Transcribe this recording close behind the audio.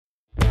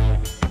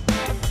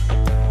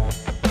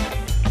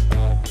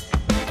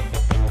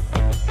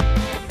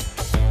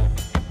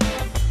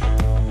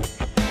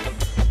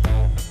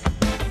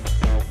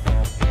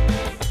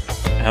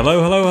Hello,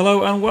 hello,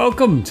 hello, and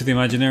welcome to the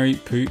imaginary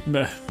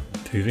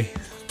Poovy.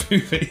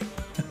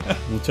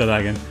 We'll try that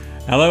again.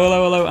 Hello,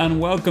 hello, hello,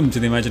 and welcome to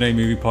the Imaginary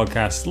Movie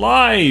Podcast,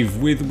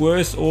 live with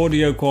worse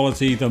audio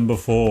quality than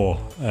before.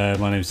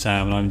 My name's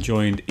Sam, and I'm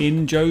joined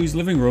in Joe's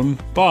living room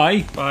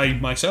by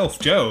myself,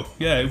 Joe.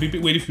 Yeah, it would be a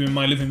bit weird if you were in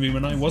my living room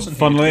and I wasn't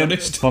here, to be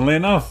honest. Funnily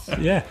enough,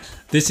 yeah.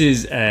 This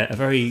is a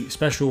very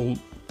special,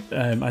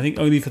 I think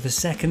only for the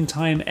second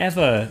time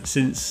ever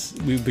since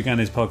we began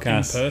this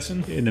podcast. In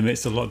person? In the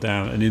midst of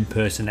lockdown, an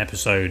in-person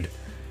episode.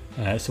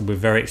 So we're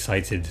very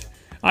excited.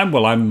 I'm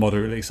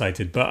moderately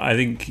excited, but I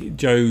think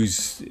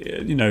Joe's,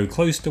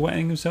 close to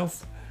wetting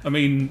himself. I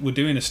mean, we're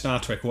doing a Star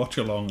Trek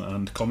watch-along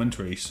and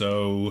commentary,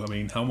 so,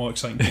 how more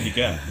exciting can you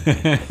get?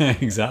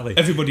 Exactly.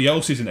 Everybody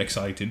else isn't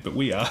excited, but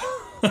we are.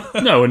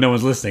 No, and no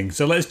one's listening,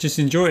 so let's just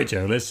enjoy it,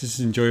 Joe. Let's just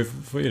enjoy,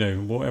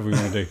 whatever we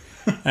want to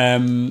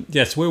do.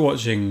 Yes, we're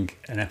watching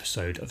an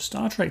episode of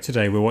Star Trek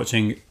today. We're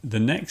watching The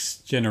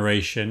Next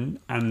Generation,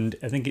 and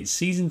I think it's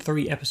Season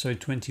 3,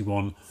 Episode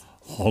 21,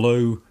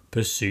 Hollow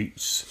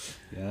Pursuits.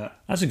 Yeah.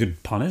 That's a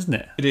good pun, isn't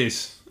it? It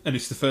is. And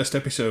it's the first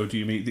episode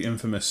you meet the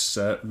infamous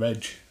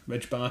Reg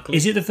Barclay.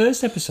 Is it the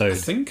first episode? I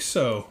think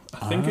so.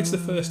 I think it's the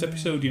first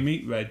episode you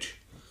meet Reg.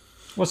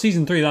 Well,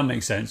 Season 3, that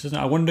makes sense, doesn't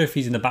it? I wonder if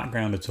he's in the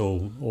background at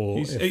all. Or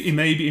he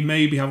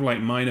maybe have like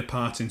minor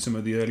parts in some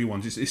of the early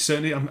ones. It's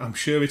certainly, I'm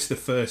sure it's the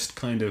first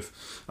kind of,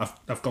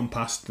 I've gone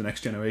past The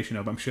Next Generation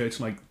now, but I'm sure it's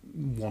like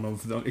one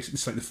of the,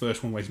 it's like the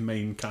first one where it's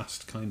main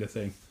cast kind of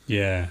thing.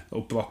 Yeah.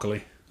 Or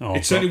Broccoli. Oh,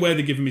 it's certainly where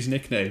they give him his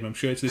nickname. I'm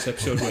sure it's this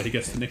episode where he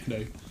gets the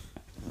nickname.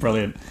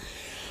 Brilliant.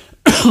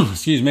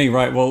 Excuse me.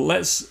 Right. Well,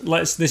 let's.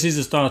 This is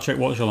a Star Trek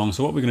watch along.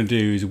 So what we're going to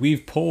do is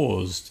we've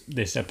paused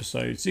this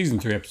episode, Season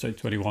 3, Episode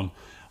 21,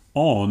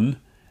 on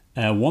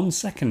 1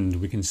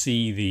 second. We can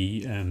see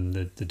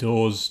the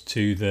doors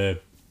to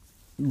the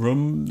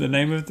room. The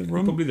name of the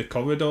room? Probably the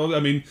corridor. I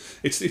mean,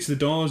 it's the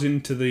doors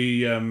into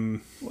the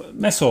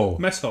mess hall.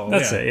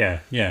 That's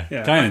it. Yeah.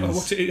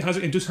 Guidance.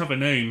 It does have a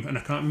name, and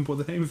I can't remember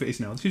what the name of it is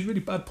now. This is really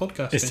bad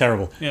podcasting. It's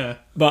terrible. Yeah.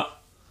 But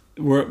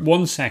we're at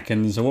 1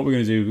 second, so what we're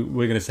going to do,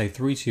 we're going to say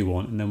 3, 2,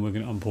 1, and then we're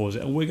going to unpause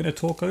it, and we're going to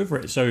talk over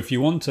it. So if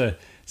you want to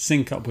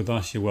sync up with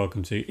us, you're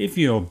welcome to. If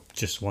you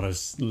just want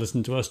to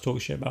listen to us talk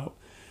shit about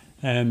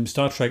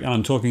Star Trek, and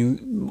I'm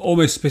talking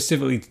almost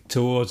specifically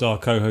towards our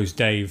co-host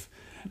Dave.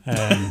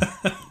 I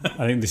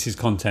think this is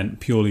content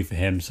purely for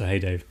him, so hey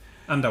Dave.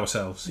 And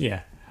ourselves.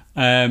 Yeah.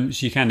 So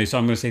you can do. So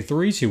I'm going to say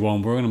 3, 2,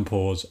 1, we're going to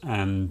pause,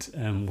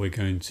 and we're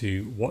going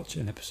to watch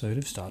an episode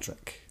of Star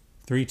Trek.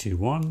 3, 2,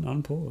 1,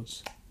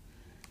 unpause.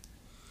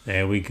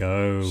 There we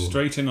go.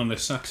 Straight in on the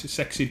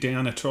sexy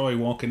Deanna Troi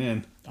walking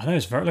in. I know,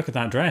 look at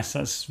that dress.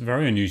 That's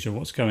very unusual.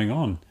 What's going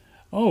on?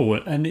 Oh,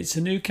 and it's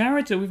a new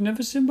character we've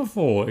never seen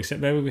before, except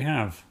maybe we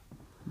have.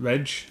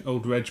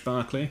 Old Reg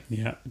Barclay.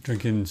 Yeah,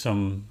 drinking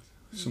some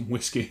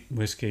whiskey.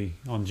 Whiskey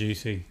on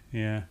duty,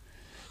 yeah.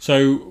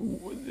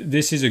 So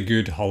this is a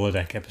good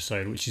holodeck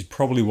episode, which is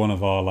probably one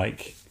of our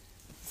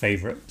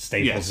favourite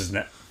staples, isn't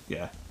it?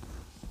 Yeah.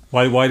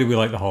 Why do we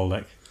like the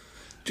holodeck?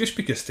 Just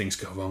because things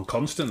go wrong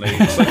constantly.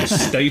 It's like a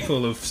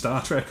staple of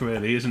Star Trek,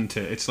 really, isn't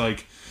it? It's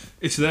like,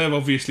 it's there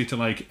obviously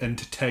to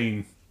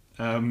entertain.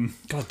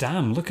 God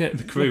damn! Look at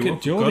the crew. Look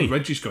at Geordie. God,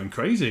 Reggie's going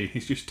crazy.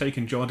 He's just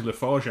taken Geordie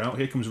LaForge out.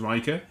 Here comes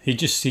Riker. He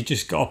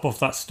just got up off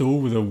that stool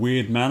with a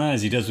weird manner,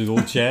 as he does with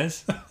all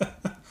chairs.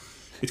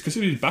 It's because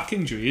of his back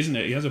injury, isn't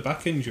it? He has a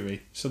back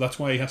injury, so that's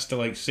why he has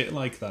to sit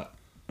like that.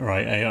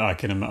 Right. I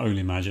can only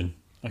imagine.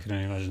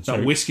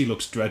 That whiskey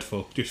looks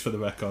dreadful, just for the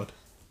record.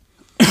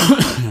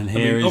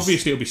 And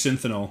obviously it'll be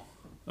Synthanol.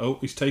 Oh,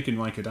 he's taken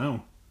Riker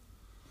down.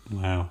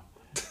 Wow.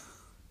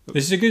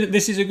 This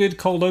is a good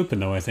cold open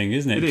though, I think,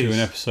 isn't it? To an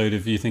episode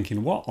of you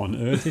thinking, what on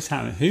earth is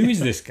happening? Who is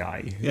this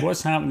guy? Yeah.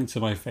 What's happening to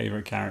my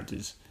favourite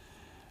characters?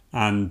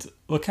 And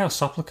look how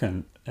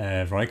supplicant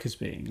Riker's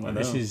being.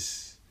 This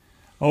is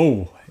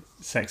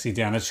sexy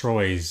Deanna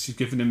Troi's. She's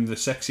giving him the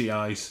sexy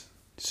eyes.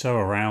 So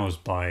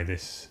aroused by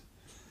this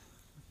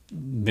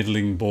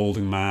middling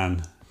balding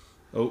man.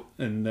 Oh,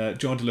 and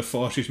Geordie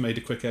LaForge has made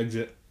a quick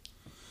exit.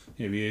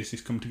 Here he is.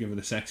 He's come to give her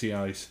the sexy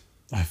eyes.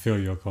 I feel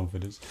your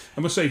confidence.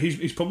 I must say,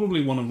 he's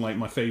probably one of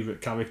my favourite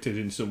characters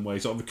in some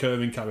ways, sort of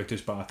recurring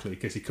characters, Barclay,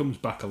 because he comes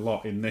back a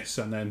lot in this,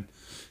 and then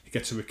he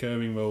gets a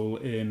recurring role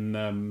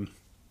in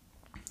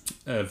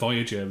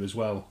Voyager as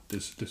well.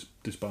 Does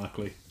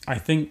Barclay? I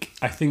think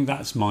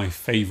that's my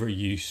favourite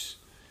use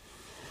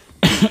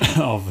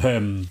of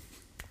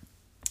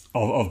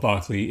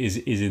Barclay is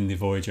in the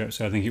Voyager.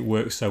 So I think it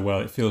works so well.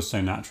 It feels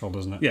so natural,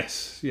 doesn't it?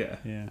 Yes. Yeah.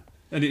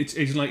 And it's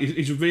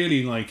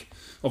really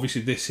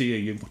obviously this here,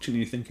 you're watching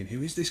and you're thinking,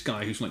 who is this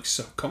guy who's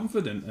so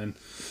confident, and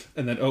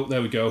then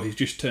there we go, he's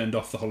just turned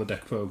off the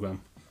holodeck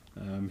program.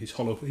 His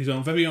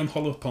very own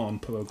holoporn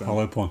program.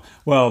 Holoporn.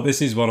 Well,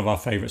 this is one of our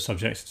favourite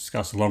subjects to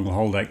discuss along the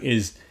holodeck.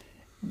 Is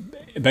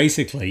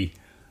basically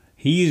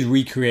he is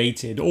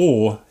recreated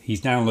or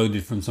he's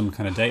downloaded from some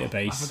kind of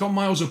database. I forgot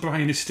Miles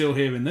O'Brien is still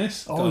here in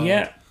this. Oh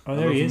yeah,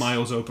 there he is.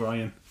 Miles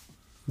O'Brien,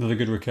 another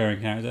good recurring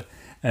character.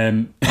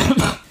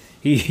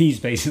 He's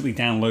basically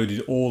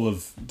downloaded all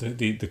of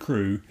the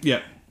crew.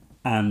 Yeah.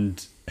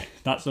 and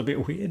that's a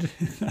bit weird.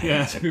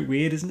 Yeah. It's a bit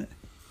weird, isn't it?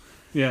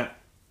 Yeah.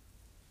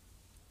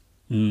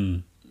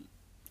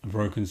 A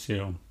broken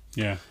seal.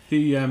 Yeah.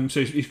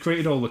 So he's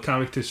created all the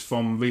characters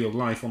from real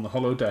life on the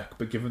holodeck,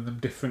 but given them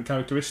different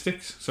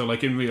characteristics. So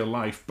like in real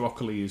life,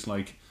 Broccoli is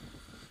like,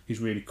 he's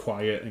really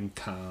quiet and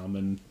calm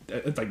and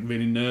like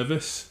really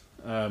nervous.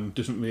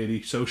 Doesn't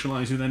really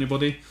socialise with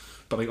anybody.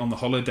 But like on the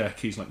holodeck,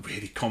 he's like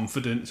really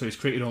confident. So he's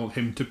created all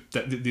him to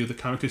the other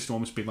characters to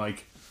almost be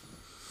like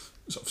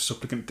sort of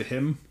supplicant to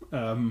him.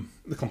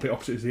 The complete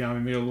opposite as they are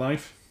in real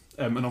life.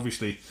 And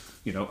obviously,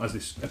 you know, as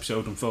this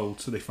episode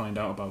unfolds, so they find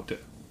out about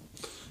it.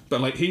 But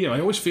like here, I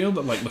always feel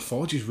that like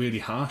LaForge is really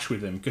harsh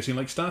with him because he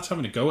like starts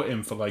having a go at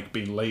him for like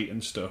being late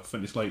and stuff,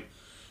 and it's like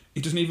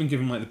he doesn't even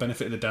give him like the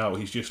benefit of the doubt.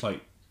 He's just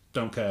like,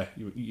 don't care,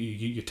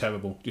 you're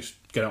terrible. Just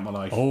get out of my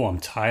life. Oh, I'm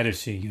tired of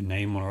seeing your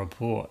name on a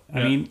report.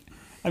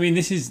 I mean,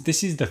 this is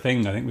the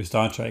thing I think with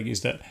Star Trek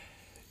is that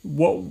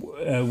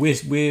what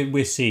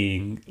we're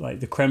seeing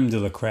like the creme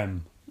de la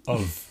creme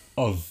of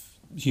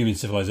human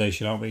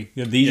civilization, aren't we?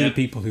 These are the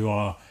people who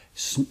are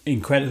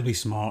incredibly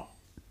smart.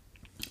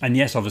 And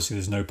yes, obviously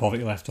there's no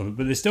poverty left of it,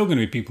 but there's still going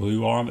to be people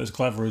who aren't as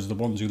clever as the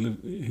ones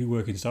who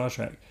work in Star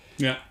Trek.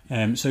 Yeah.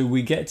 So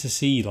we get to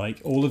see like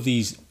all of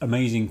these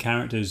amazing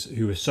characters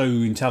who are so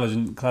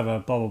intelligent, clever,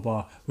 blah blah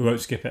blah. We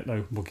won't skip it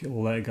though.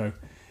 We'll let it go.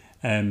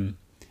 And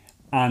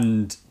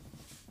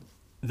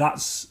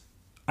that's,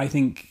 I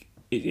think,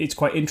 it's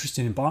quite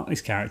interesting in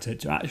Barclay's character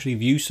to actually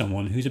view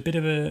someone who's a bit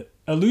of a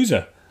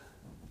loser.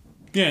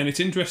 Yeah, and it's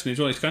interesting as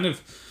well. It's kind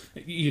of,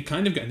 you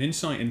kind of get an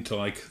insight into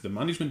like the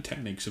management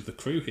techniques of the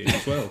crew here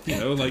as well. You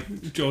know,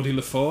 like Geordie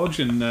LaForge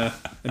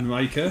and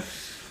Riker.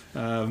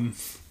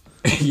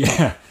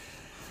 Yeah.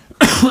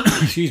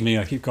 Excuse me,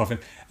 I keep coughing.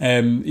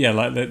 Yeah,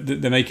 like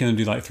they're making them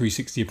do like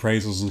 360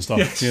 appraisals and stuff.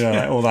 Yes, you know,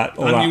 yeah. like all that.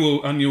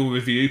 Annual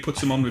review,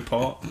 puts them on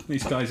report.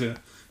 These guys are,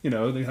 you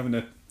know, they're having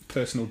a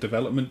personal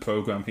development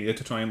program here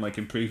to try and like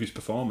improve his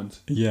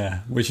performance. Yeah,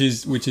 which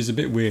is a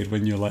bit weird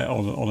when you're like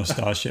on a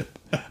starship.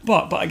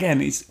 but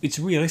again, it's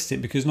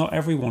realistic because not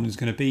everyone is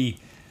going to be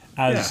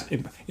as. Yeah.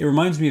 It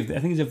reminds me of, I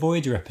think it's a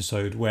Voyager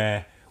episode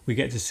where we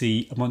get to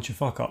see a bunch of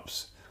fuck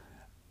ups,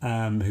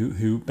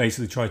 who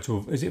basically try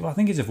to. I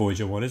think it's a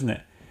Voyager one, isn't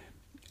it?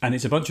 And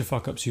it's a bunch of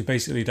fuck ups who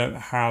basically don't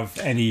have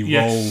any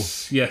role.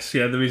 Yes,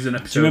 yeah, there is an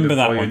episode. Do you remember of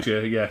that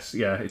Voyager? one? Yes,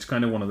 yeah, it's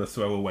kind of one of the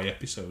throwaway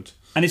episodes.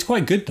 And it's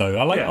quite good though.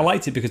 I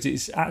liked it because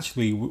it's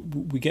actually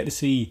we get to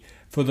see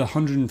for the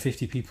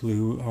 150 people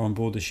who are on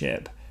board the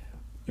ship.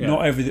 Yeah.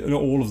 Not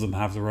all of them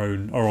have their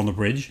own, or on the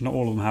bridge. Not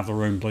all of them have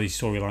their own bloody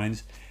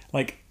storylines.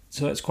 Like,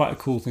 so that's quite a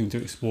cool thing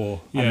to explore.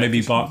 Yeah, and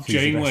maybe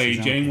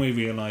Janeway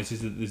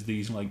realizes that there's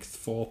these like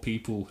 4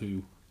 people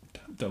who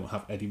don't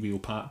have any real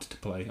part to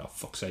play. Oh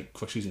fuck's sake,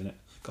 Crusher's in it.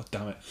 God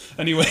damn it.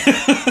 Anyway,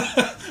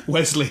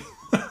 Wesley.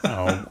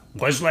 Oh,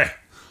 Wesley.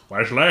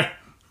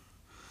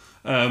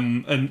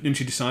 And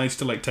she decides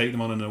to like take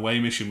them on an away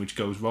mission, which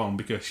goes wrong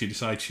because she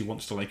decides she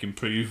wants to like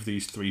improve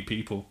these 3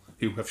 people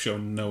who have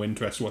shown no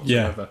interest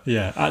whatsoever.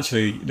 Yeah.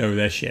 Actually, no,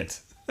 they're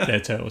shit. They're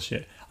total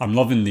shit. I'm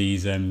loving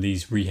these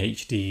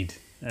re-HD'd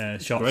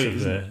shots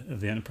of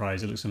the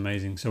Enterprise. It looks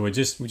amazing. So we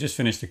just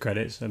finished the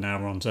credits, and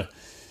now we're on to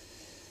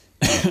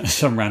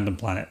some random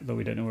planet that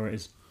we don't know where it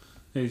is.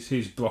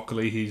 He's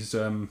Broccoli. He's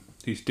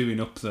doing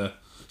up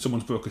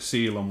someone's broke a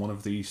seal on one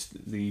of these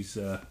things.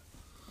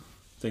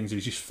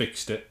 He's just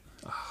fixed it.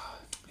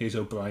 Here's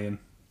O'Brien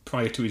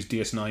prior to his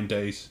DS9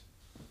 days.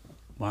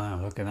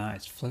 Wow, look at that!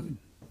 It's floating.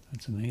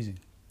 That's amazing.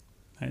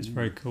 That is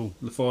very cool.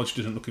 LaForge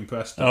doesn't look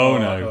impressed. Oh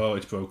no! Oh,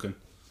 it's broken.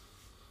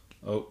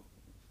 Oh,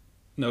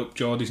 nope.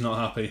 Geordie's not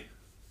happy.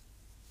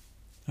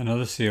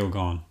 Another seal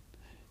gone.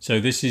 So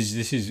this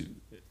is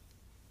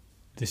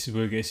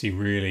where we get to see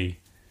really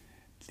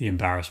the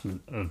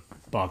embarrassment of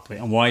Barclay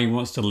and why he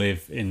wants to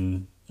live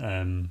in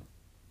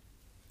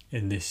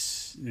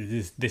this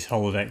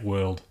holodeck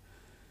world.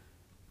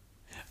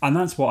 And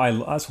that's what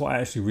I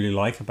actually really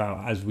like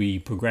about as we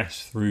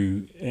progress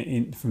through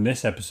from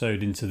this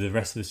episode into the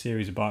rest of the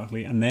series of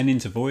Barclay and then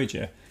into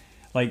Voyager.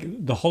 Like,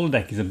 the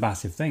holodeck is a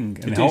massive thing,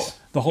 and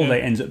the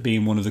holodeck ends up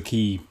being one of the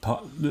key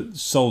that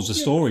solves the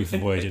story for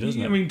Voyager,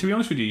 doesn't it? I mean, to be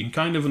honest with you, you can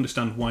kind of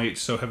understand why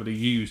it's so heavily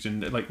used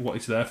and like what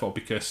it's there for,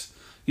 because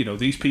you know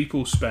these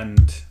people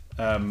spend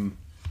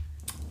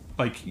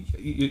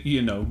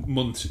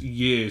months,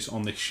 years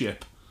on this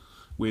ship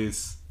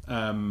with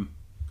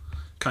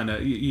kind of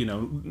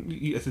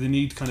they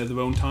need kind of their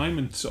own time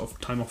and sort of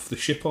time off the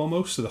ship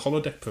almost. So the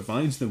holodeck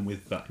provides them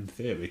with that in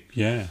theory.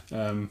 Yeah.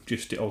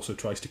 Just it also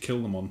tries to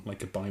kill them on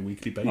like a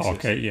bi-weekly basis. Oh,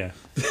 okay, yeah.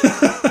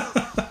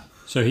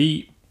 So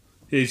he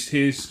just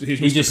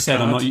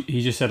said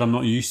I'm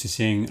not used to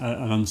seeing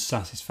an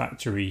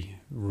unsatisfactory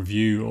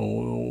review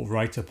or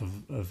write up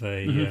of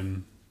a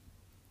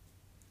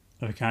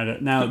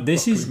candidate. Now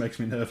this makes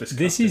me nervous.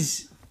 This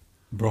is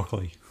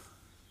Broccoli.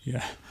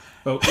 Yeah.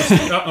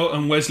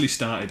 And Wesley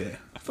started it.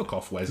 Fuck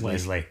off,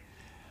 Wesley.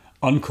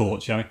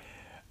 Uncaught, shall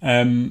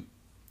we?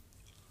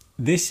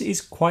 This is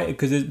quite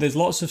because there's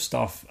lots of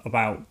stuff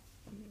about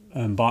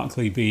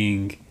Barclay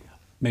being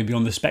maybe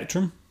on the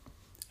spectrum,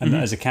 and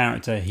as a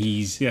character,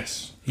 he's you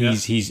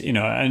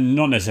know, and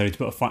not necessarily to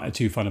put a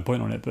too fine a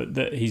point on it, but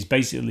that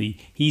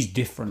he's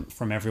different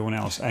from everyone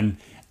else, and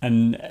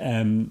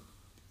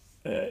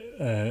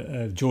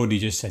Geordie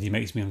just said he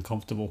makes me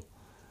uncomfortable,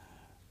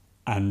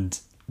 and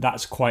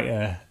that's quite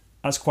a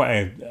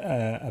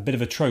bit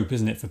of a trope,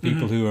 isn't it, for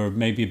people who are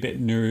maybe a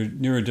bit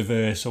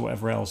neurodiverse or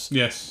whatever else.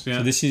 Yes, yeah.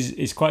 So this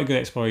is quite a good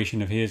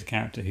exploration of here's a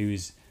character who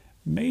is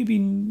maybe,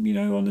 you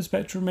know, on the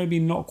spectrum, maybe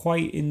not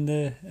quite in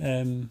the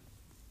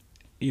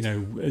you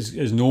know,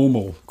 as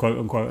normal, quote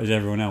unquote, as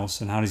everyone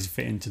else, and how does he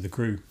fit into the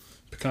crew?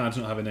 Picard's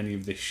not having any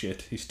of this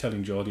shit. He's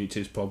telling Geordie it's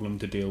his problem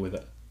to deal with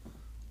it.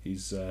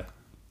 He's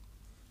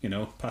you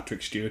know,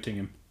 Patrick Stewarting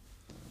him.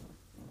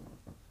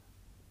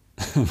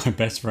 My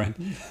best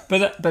friend.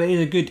 But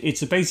it is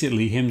it's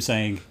basically him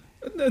saying,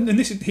 and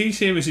he's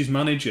here as his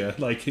manager,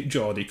 like,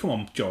 Geordie, come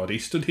on, Geordie,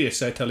 stood here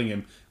telling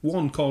him,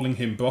 one, calling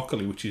him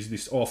Broccoli, which is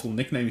this awful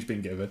nickname he's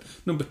been given.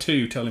 Number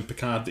two, telling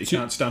Picard that he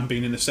can't stand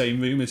being in the same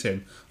room as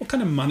him. What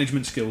kind of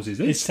management skills is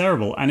this? It's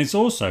terrible, and it's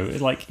also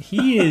like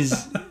he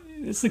is.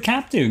 It's the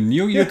captain.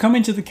 You're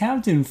coming to the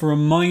captain for a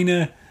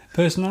minor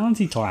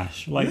personality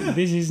clash. Like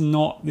this is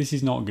not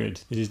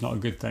good. This is not a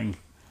good thing.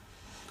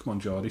 Come on,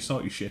 Geordie,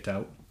 sort your shit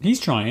out.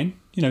 He's trying.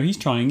 You know, he's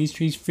trying.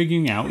 He's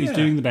figuring out. He's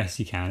doing the best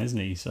he can, isn't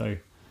he? So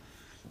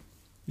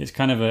it's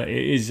kind of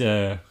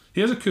he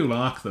has a cool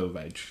arc though,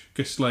 Reg,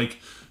 because like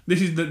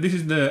this is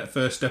the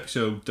first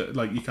episode that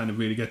like you kind of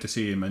really get to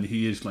see him, and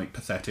he is like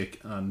pathetic,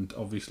 and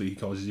obviously he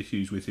causes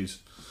issues with his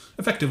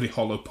effectively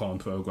hollow porn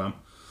program.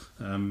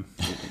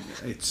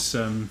 It's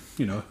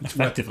you know, it's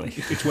effectively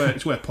it's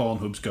where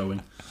Pornhub's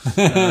going.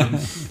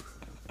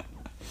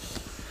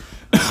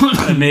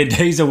 And they're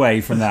days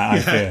away from that, I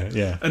fear.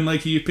 Yeah. And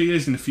like he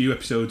appears in a few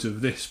episodes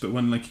of this, but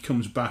when like he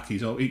comes back,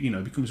 he's all, you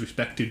know, becomes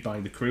respected by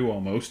the crew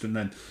almost, and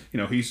then, you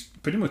know, he's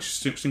pretty much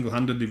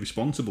single-handedly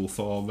responsible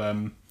for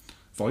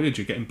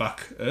Voyager getting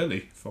back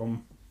early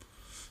from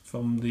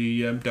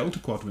the Delta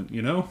Quadrant,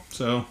 you know.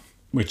 So,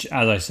 which,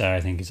 as I say,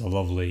 I think is a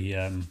lovely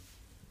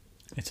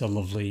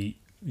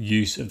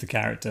use of the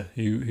character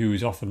who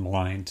is often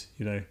maligned.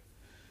 You know,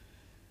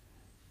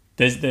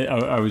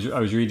 I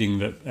was reading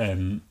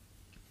that.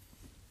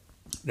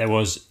 There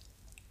was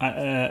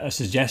a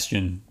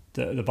suggestion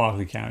that the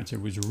Barclay character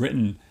was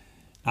written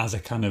as a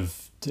kind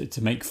of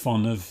to make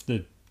fun of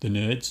the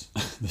nerds,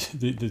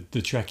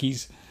 the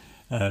Trekkies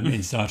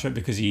in Star Trek,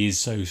 because he is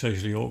so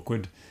socially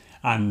awkward,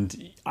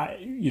 and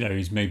you know,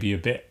 he's maybe a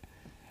bit.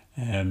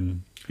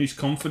 He's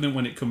confident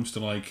when it comes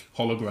to like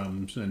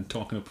holograms and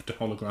talking up to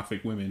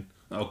holographic women.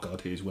 Oh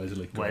God, here's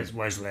Wesley. Where's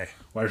Wesley?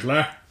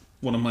 Wesley,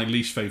 one of my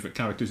least favourite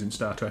characters in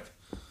Star Trek.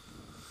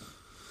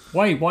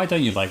 Why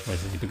don't you like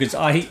Wesley? Because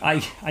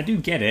I do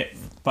get it,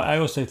 but I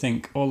also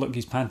think, oh look,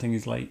 he's panting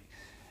his like,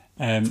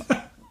 I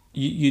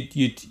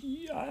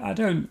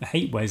don't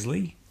hate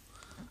Wesley.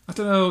 I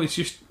don't know. It's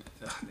just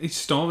his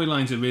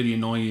storylines are really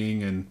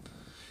annoying, and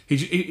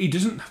he's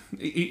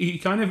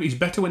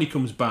better when he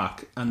comes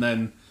back, and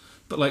then,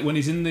 but like when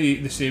he's in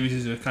the series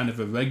as a kind of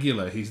a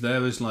regular, he's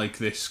there as like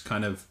this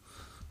kind of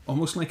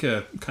almost like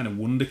a kind of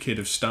wonder kid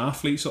of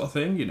Starfleet sort of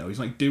thing. You know, he's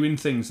like doing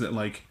things that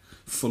like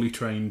fully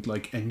trained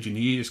like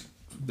engineers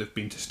that've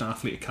been to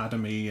Starfleet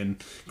Academy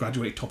and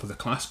graduate top of the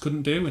class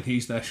couldn't do, and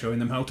he's there showing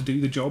them how to do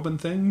the job and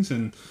things.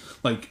 And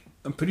like,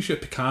 I'm pretty sure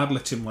Picard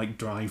lets him like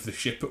drive the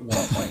ship at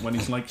one point when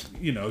he's like,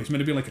 you know, he's meant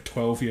to be like a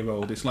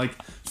 12-year-old. It's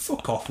like,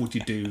 fuck off, would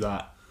you do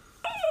that?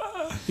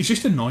 He's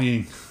just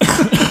annoying.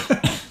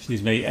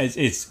 Excuse me.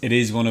 It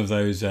is one of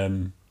those.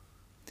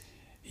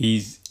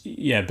 Because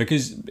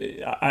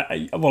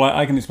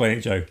I can explain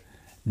it, Joe.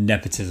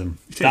 Nepotism.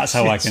 That's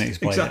how I can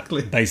explain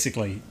it.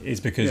 Basically, it's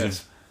because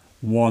of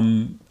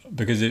one,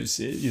 because it's,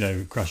 you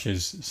know,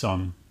 Crusher's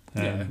son.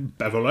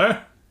 Beverly.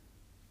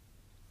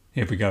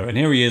 Here we go, and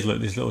here he is. Look,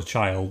 this little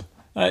child.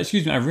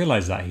 Excuse me, I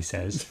realise that, he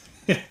says.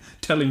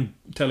 telling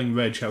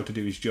Reg how to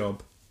do his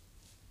job.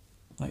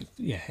 Like,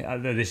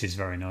 this is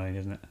very annoying,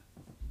 isn't it?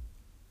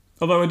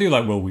 Although I do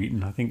like Will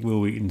Wheaton. I think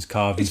Will Wheaton's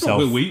carved himself.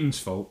 It's not Will Wheaton's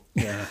fault.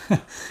 Yeah.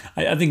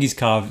 I think he's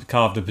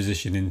carved a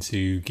position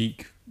into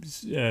geek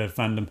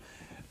fandom.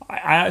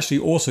 I actually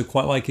also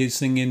quite like his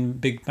thing in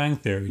Big Bang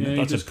Theory. Yeah,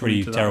 that's a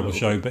pretty terrible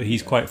show, but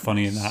he's quite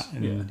funny in that,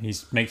 and he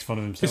makes fun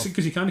of himself.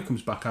 Because he kind of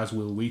comes back as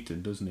Will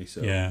Wheaton, doesn't he?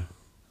 So yeah.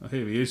 Oh,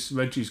 here he is.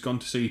 Reggie's gone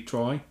to see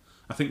Troy.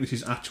 I think this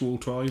is actual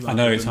Troy. I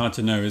know, it's hard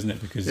to know, isn't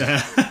it? Because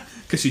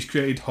because he's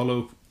created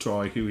Hollow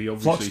Troy, who he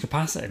obviously...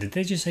 Flux capacitor. Did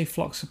they just say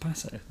flux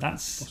capacitor?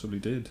 Possibly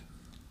did.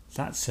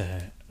 That's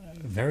a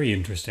very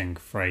interesting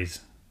phrase.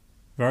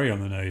 Very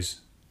on the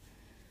nose.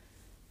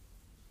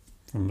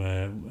 From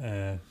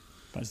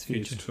Back to the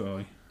Future. It's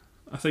Troy.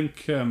 I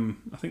think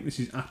this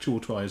is actual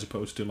Troy as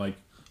opposed to like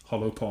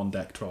hollow porn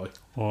deck Troy.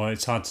 Oh,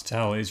 it's hard to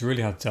tell. It's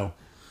really hard to tell.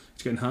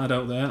 It's getting hard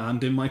out there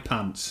and in my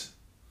pants.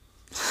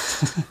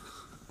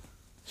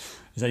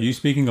 Is that you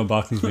speaking or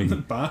Barclay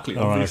speaking? Barclay,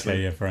 obviously. Oh,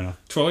 okay, yeah, fair enough.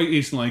 Troy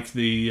is like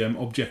the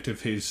object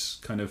of his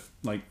kind of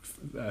like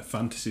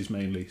fantasies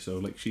mainly. So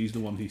like she's the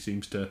one he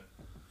seems to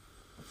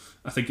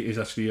I think it is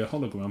actually a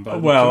hologram.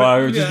 Well, I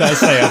was just about to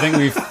say, I think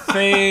we've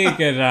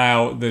figured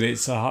out that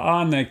it's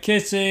and they're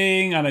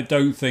kissing, and I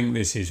don't think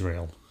this is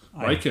real.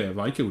 Riker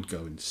would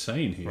go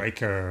insane here.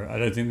 Riker, I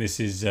don't think this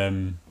is.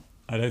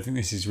 I don't think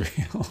this is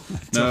real.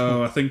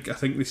 No, I think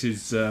this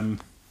is.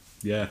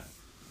 Yeah.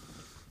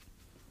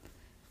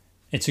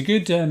 It's a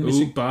good.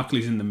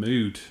 Barclay's in the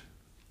mood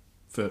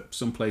for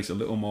someplace a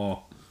little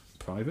more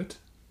private.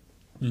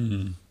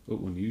 Mm.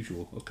 Oh,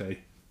 unusual. Okay.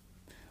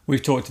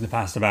 We've talked in the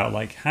past about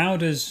like how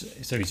does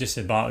he just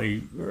said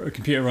Barclay, a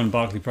computer run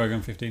Barclay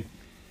program 15.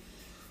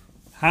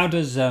 How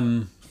does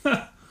oh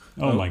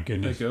my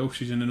goodness. There you go.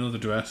 She's in another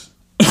dress.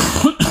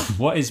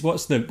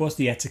 What's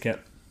the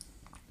etiquette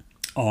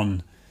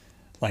on,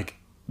 like,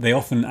 they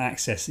often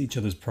access each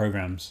other's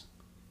programs,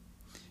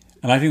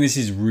 and I think this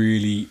is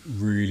really,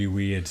 really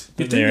weird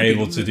that they're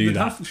able to do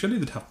that. Surely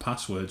they'd have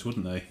passwords,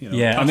 wouldn't they?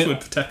 Yeah,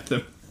 password protect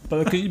them.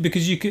 But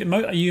because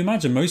you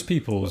imagine most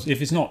people's, if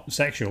it's not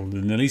sexual,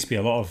 then there'll at least be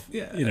a lot of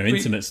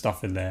intimate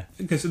stuff in there.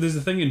 Because there's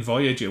a thing in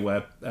Voyager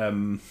where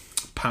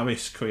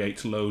Paris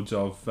creates loads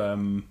of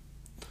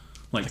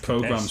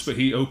programs, but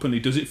he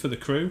openly does it for the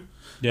crew.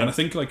 Yeah. And I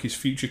think like his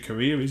future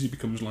career is he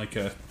becomes like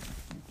a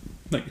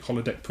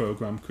holodeck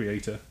program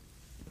creator.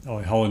 Oh,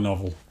 a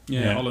holonovel.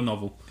 Yeah,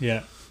 holonovel.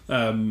 Yeah.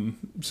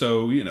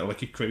 So like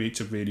he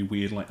creates a really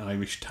weird like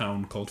Irish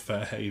town called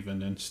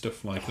Fairhaven and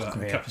stuff like that.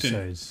 Great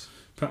episodes.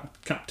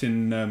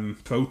 Captain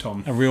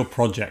Proton. A real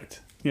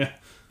project. Yeah.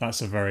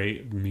 That's a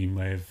very mean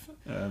way of...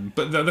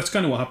 but that's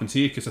kind of what happens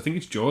here, because I think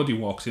it's Geordie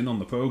walks in on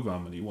the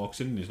programme and he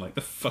walks in and he's like,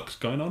 the fuck's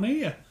going on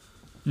here?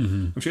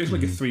 Mm-hmm. I'm sure it's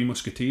like a Three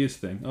Musketeers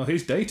thing. Oh,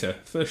 here's Data.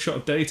 First shot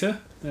of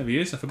Data. There he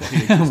is. I forgot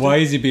he existed. Why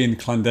is he being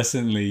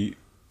clandestinely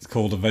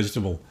called a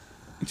vegetable?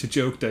 It's a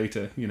joke,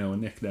 Data. A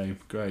nickname.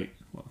 Great.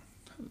 Well,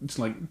 it's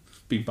like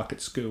being back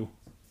at school.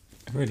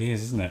 It really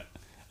is, isn't it?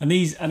 And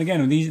these are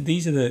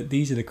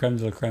the creme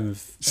de la creme of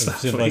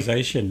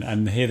civilization,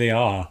 and here they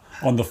are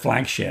on the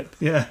flagship,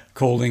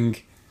 calling.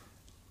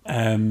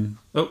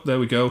 Oh, there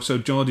we go. So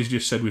Geordie's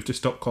just said we have to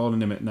stop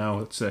calling him it now.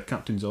 It's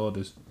Captain's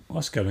orders.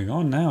 What's going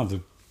on now?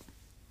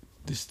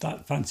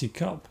 That fancy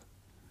cup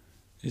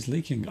is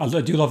leaking. I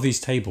do love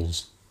these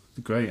tables.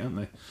 They're great,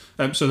 aren't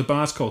they? So the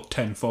bar's called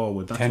 10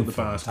 Forward. That's what the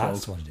bar's called.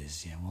 That's what it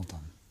is. Yeah, well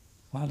done.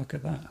 Wow, look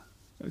at that.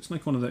 It's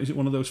like one of those. Is it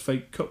one of those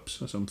fake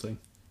cups or something?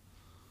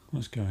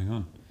 What's going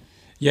on?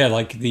 Yeah,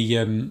 like the...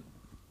 Oh,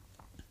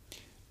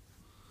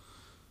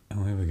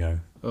 here we go.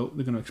 Oh,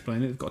 they're going to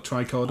explain it. They've got a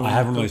tricorder. I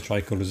haven't used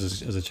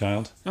tricorders as a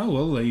child. Oh,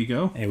 well, there you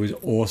go. It was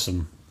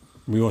awesome.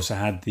 We also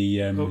had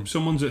the...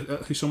 someone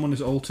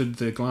has altered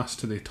the glass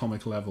to the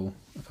atomic level,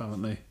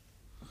 apparently.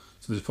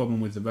 So there's a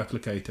problem with the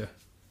replicator.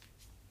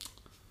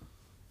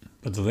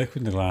 But the liquid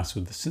in the glass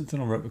with the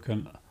synthetic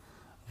replicant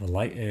of a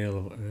light ale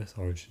of Earth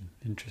origin.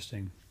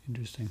 Interesting.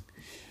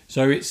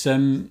 So it's...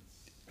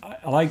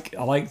 I like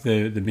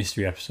the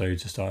mystery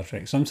episodes of Star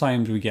Trek.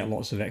 Sometimes we get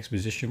lots of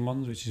exposition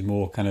ones, which is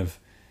more kind of,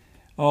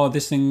 oh,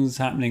 this thing's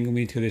happening and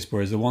we need to do this.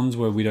 Whereas the ones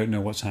where we don't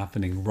know what's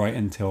happening right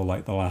until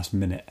like the last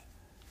minute,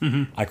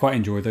 I quite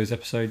enjoy those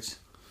episodes.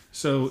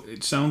 So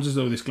it sounds as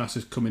though this glass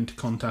has come into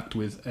contact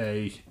with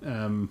a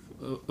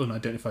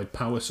unidentified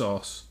power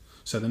source.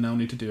 So they now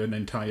need to do an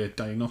entire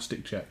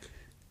diagnostic check.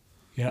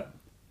 Yep.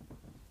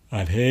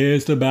 And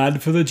here's the man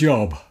for the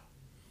job.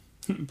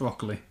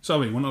 Broccoli.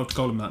 Sorry, we're not allowed to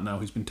call him that now.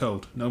 He's been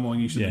told. No more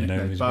use of the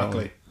nickname.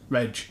 Barclay.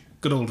 Reg.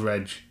 Good old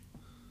Reg.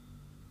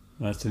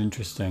 That's an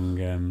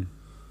interesting...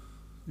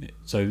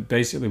 so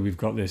basically we've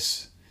got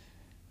this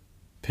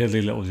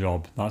piddly little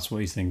job. That's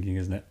what he's thinking,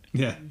 isn't it?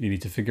 Yeah. You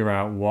need to figure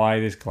out why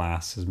this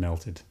glass has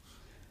melted.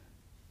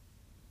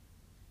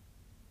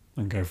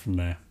 And go from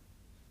there.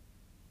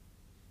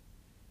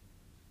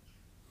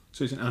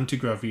 So it's an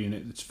anti-gravity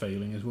unit that's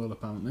failing as well,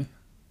 apparently.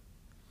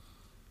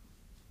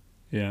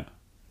 Yeah.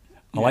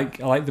 I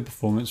like the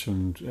performance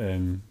from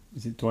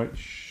is it Dwight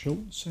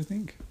Schultz, I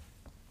think,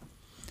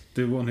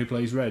 the one who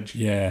plays Reg.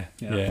 Yeah.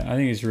 I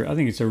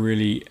think it's a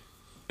really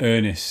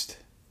earnest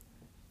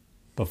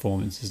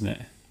performance, isn't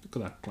it? Look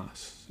at that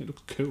glass. It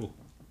looks cool.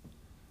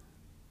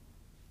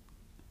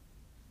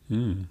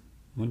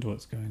 Wonder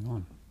what's going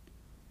on,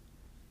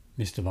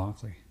 Mr.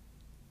 Barclay.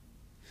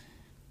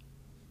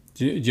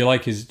 Do you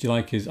like his?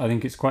 I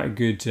think it's quite a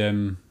good.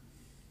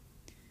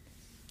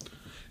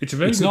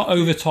 It's not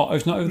over top.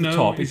 It's not over the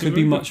top. It could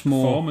be much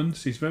more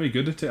performance. He's very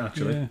good at it,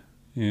 actually.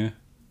 Yeah.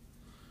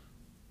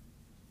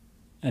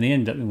 And he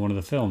ended up in one of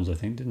the films, I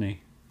think, didn't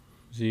he?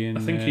 Was he in?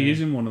 I think he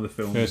is in one of the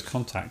films. First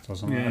Contact or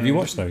something. Yeah. Have you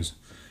watched those?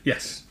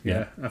 Yes.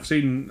 Yeah.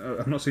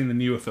 I've not seen the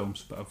newer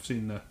films, but I've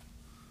seen the.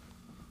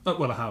 Oh,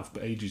 well, I have,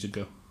 but ages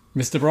ago.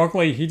 Mr.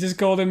 Broccoli. He just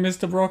called him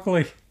Mr.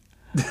 Broccoli.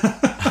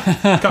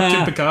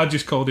 Captain Picard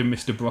just called him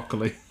Mr.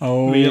 Broccoli.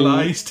 Oh,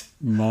 realised.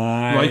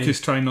 My Riker's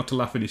trying not to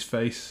laugh in his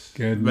face.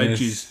 Goodness.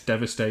 Reg is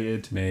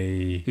devastated.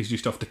 Me. He's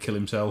just off to kill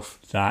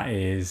himself. That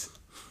is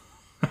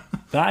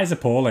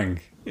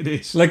appalling. It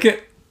is. Look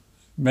at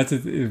one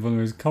of the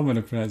most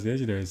common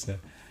pronunciation there is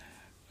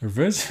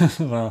reverse.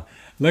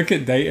 Look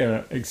at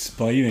Data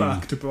explaining.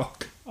 Back to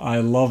Brock. I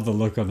love the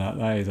look on that.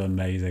 That is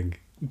amazing.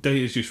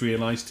 Data's just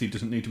realised he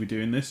doesn't need to be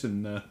doing this,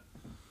 and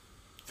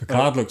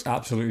Picard looks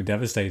absolutely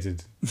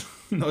devastated.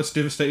 not as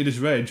devastated as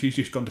Reg. He's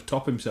just gone to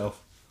top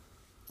himself.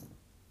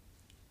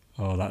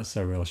 Oh, that's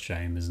a real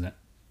shame, isn't it?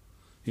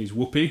 He's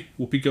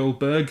Whoopi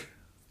Goldberg,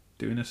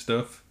 doing her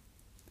stuff.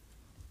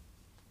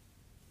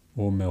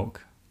 Or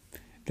Milk.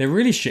 They're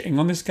really shitting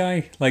on this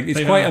guy. Like, it's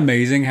They quite are.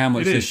 amazing how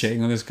much It they're is.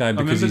 shitting on this guy I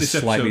because remember he's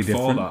this slightly episode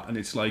different. for that, and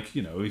it's like,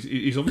 you know,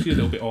 he's obviously a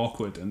little bit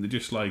awkward, and they're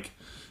just like,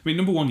 I mean,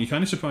 number one, you're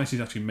kind of surprised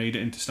he's actually made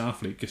it into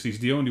Starfleet because he's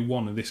the only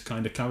one of this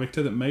kind of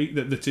character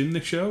that's in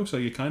this show. So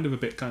you're kind of a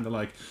bit kind of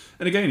like,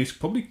 and again, it's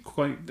probably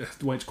quite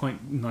the way it's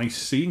quite nice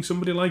seeing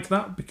somebody like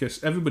that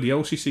because everybody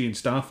else you see in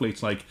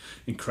Starfleet's like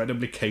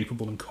incredibly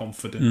capable and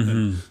confident,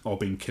 and, or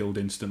being killed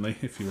instantly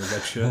if you're a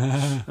red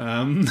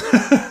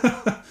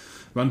shirt.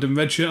 Random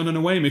red shirt on an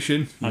away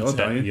mission, you're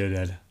dying. You're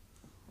dead.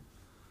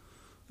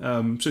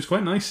 So it's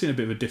quite nice seeing a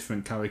bit of a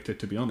different character,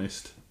 to be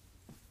honest.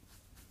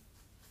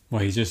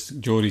 Well,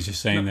 Geordie's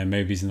just saying that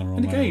maybe he's in the wrong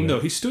And way. again, though,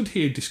 he stood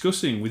here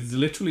discussing with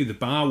literally the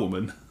bar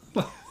woman,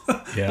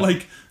 Yeah.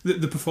 like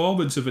the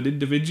performance of an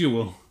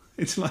individual.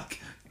 It's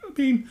like, I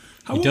mean,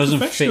 how He doesn't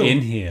fit unprofessional.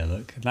 in here.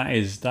 Look, that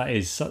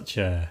is such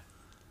a.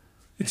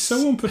 It's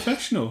so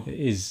unprofessional. It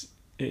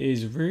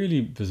is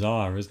really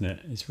bizarre, isn't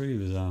it? It's really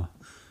bizarre.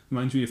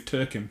 Reminds me of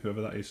Turkim,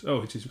 whoever that is.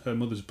 Oh, it is her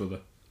mother's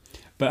brother.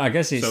 But I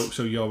guess it's.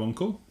 So your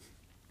uncle?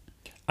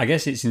 I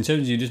guess it's in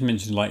terms of, you just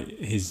mentioned like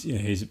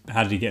his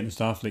how did he get into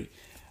Starfleet?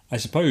 I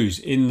suppose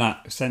in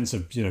that sense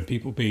of, you know,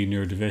 people being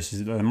neurodiverse,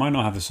 they might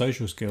not have the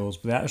social skills,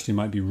 but they actually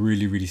might be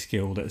really, really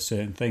skilled at a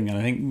certain thing. And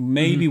I think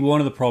maybe one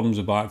of the problems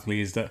with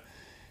Barclay is that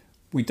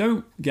we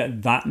don't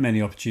get that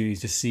many opportunities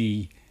to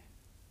see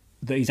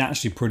that he's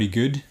actually pretty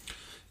good.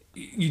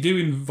 You do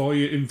in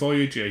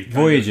Voyager.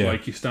 Voyager.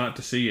 Like you start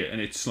to see it,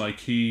 and it's like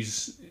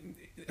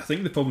I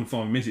think the problem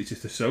for him is it's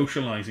just the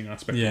socialising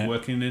aspect Yeah. of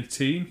working in a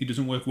team. He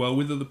doesn't work well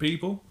with other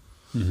people.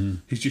 Mm-hmm.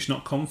 He's just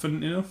not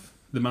confident enough.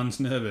 The man's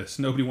nervous.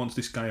 Nobody wants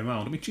this guy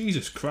around. I mean,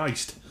 Jesus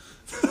Christ.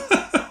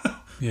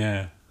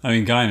 Yeah. I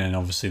mean, Guinan,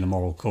 obviously the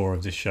moral core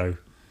of this show.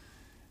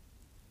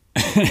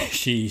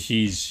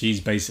 she's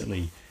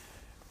basically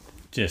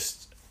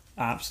just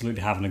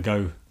absolutely having a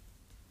go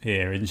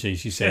here, isn't she?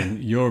 She's saying,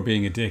 you're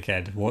being a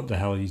dickhead. What the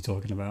hell are you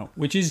talking about?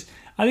 Which is,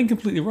 I think,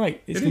 completely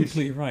right. It's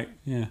completely right.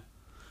 Yeah.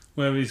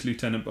 Where is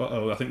Lieutenant...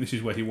 I think this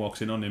is where he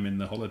walks in on him in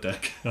the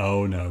holodeck.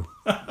 Oh, no.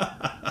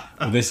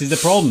 Well, this is the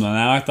problem.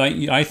 Now,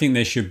 I think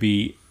there should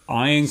be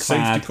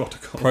ironclad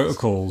Safety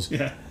protocols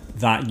Yeah.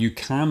 that you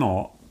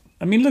cannot...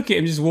 I mean, look at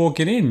him just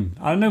walking in.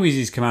 I know he's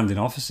his commanding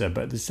officer,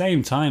 but at the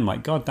same time,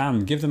 like,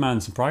 goddamn, give the man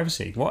some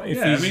privacy. What if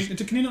Yeah, he's... I mean,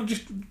 can he not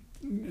just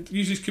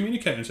use his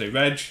communicator and say,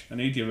 Reg, I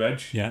need you,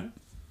 Reg? Yeah.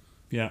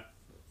 Yeah.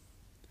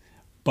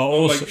 But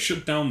Or also... like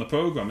shut down the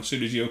program as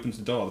soon as he opens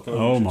the door. The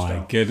program Oh shuts my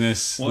down.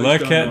 goodness! What is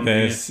Look going at on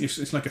this. here?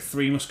 It's like a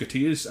Three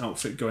Musketeers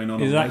outfit going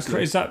on. Is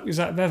Wesley.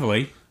 that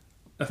Beverly?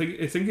 I think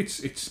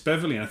it's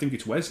Beverly, and I think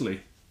it's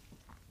Wesley.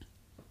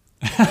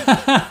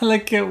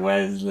 Look at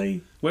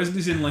Wesley.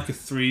 Wesley's in like a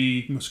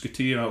Three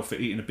Musketeer outfit,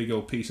 eating a big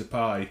old piece of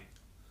pie.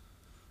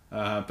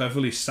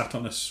 Beverly's sat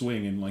on a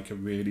swing in like a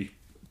really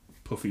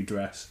puffy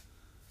dress.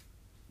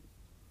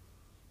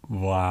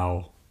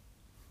 Wow.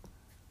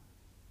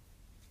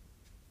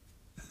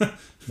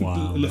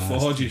 Wow.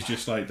 LaForge is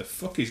just like, the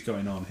fuck is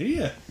going on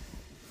here?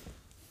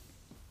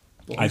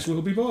 Boys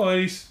will be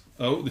boys.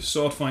 Oh, there's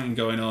sword fighting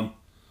going on.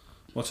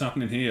 What's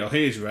happening here? Oh,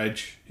 here's Reg.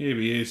 Here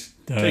he is.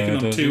 Taking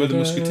on two of the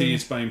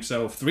Musketeers by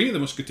himself. Three of the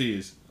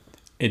Musketeers.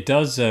 It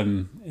does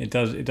really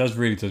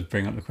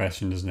bring up the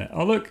question, doesn't it?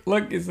 Oh, look,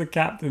 it's the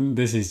captain.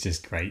 This is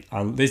just great.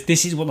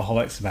 This is what the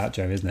Holoc's about,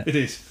 Joe, isn't it? It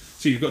is.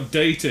 So you've got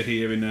Data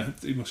here in a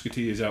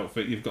Musketeers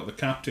outfit. You've got the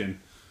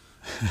captain.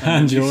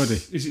 And Geordie.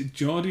 Is it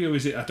Geordie or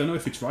is it... I don't know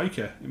if it's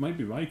Riker. It might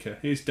be Riker.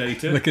 Here's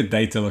Data. Look at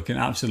Data looking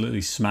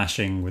absolutely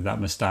smashing with that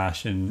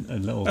moustache and a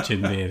little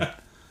chin beard.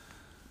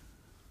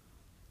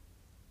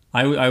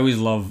 I always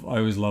love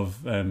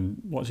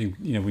watching,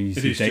 you know, when you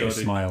see Data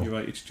Geordie. smile. You're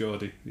right, it's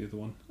Geordie, the other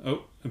one.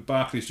 Oh, and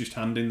Barclay's just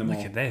handing them Look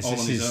all, at this. all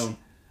This on his is- own.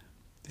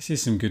 This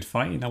is some good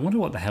fighting. I wonder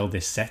what the hell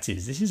this set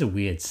is. This is a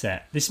weird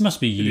set. This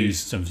must be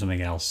used from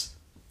something else.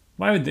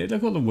 Why would they?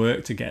 Look at all the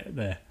work to get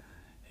there.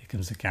 Here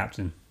comes the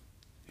captain.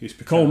 Here's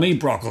Picard. Call me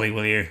broccoli,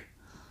 will you?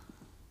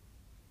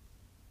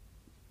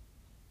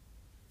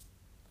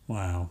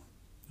 Wow,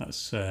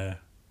 that's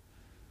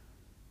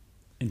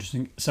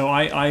interesting. So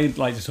I'd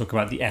like to talk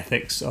about the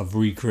ethics of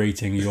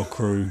recreating your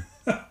crew,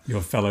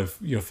 your fellow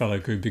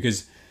crew,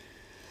 because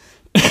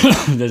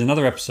there's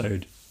another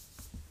episode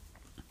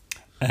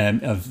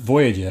of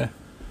Voyager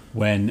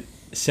when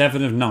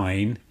 7 of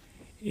 9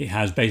 it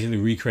has basically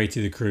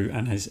recreated the crew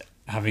and is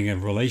having an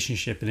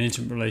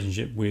intimate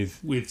relationship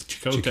with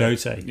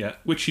Chakotay. Yeah,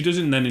 which she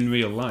doesn't then in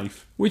real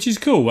life. Which is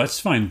cool, that's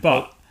fine,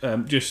 but...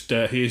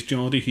 here's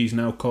Geordie, he's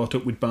now caught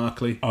up with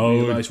Barclay,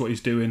 realise what he's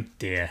doing.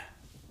 Dear.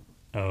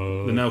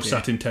 Oh, They're now dear.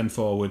 sat in 10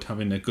 forward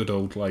having a good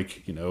old,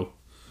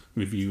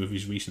 review of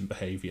his recent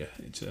behaviour.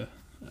 It's a...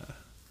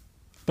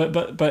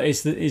 But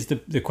it's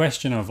the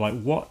question of,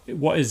 like,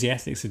 what is the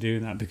ethics of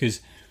doing that?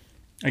 Because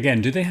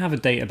Again, do they have a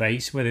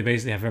database where they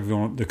basically have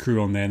everyone, the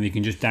crew on there, and they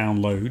can just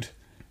download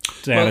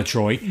Diana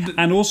Troy?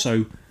 And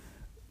also,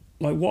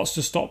 like, what's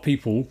to stop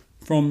people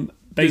from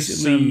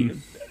basically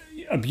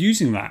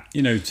abusing that?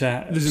 You know, there's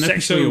an sexually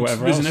episode. Or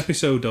whatever There's else. an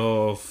episode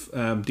of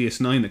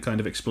DS9 that kind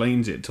of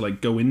explains it. To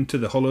like go into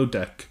the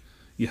holodeck,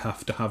 you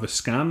have to have a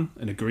scan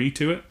and agree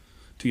to it,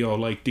 to your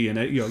like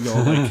DNA,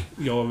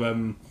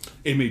 your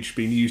image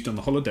being used on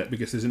the holodeck.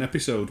 Because there's an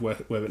episode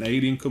where an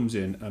alien comes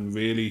in and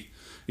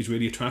is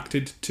really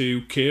attracted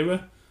to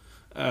Kira.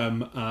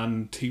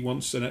 And he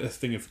wants a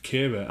thing of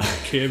Kira, and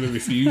Kira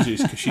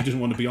refuses because she doesn't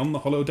want to be on the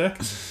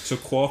holodeck. So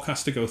Quark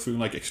has to go through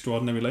like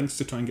extraordinary lengths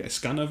to try and get a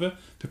scan of her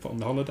to put on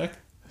the holodeck.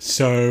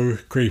 So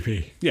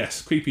creepy.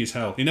 Yes, creepy as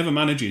hell. He never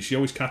manages. She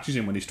always catches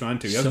him when he's trying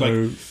to. He has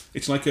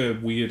it's like a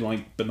weird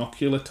like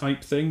binocular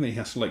type thing that he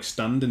has to like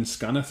stand and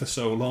scan her for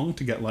so long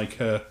to get like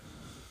her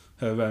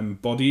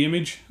body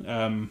image.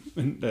 And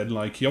then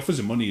like he offers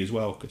her money as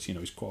well because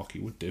he's Quark. He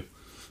would do.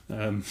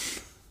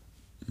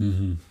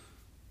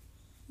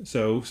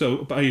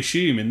 So I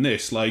assume in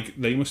this, like,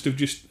 they must have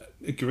just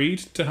agreed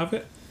to have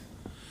it.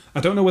 I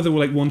don't know whether,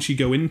 like, once you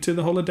go into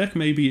the holodeck,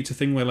 maybe it's a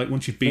thing where, like,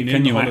 once you've been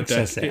in the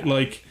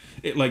holodeck,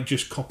 it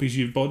just copies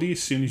your body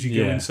as soon as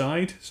you go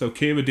inside. So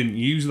Kira didn't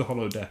use the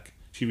holodeck;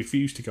 she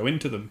refused to go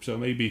into them. So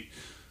maybe.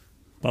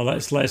 Well,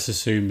 let's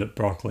assume that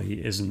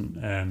broccoli isn't,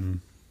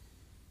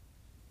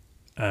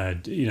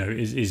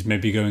 is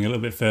maybe going a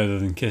little bit further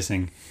than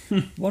kissing.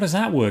 What does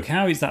that work?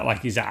 How is that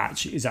like? Is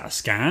that a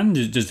scan?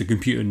 Does the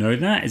computer know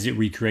that? Is it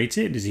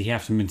recreated? Does he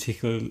have to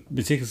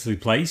meticulously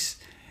place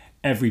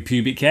every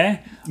pubic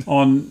hair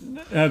on?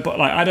 But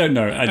like, I don't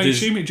know. I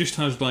assume it just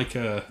has like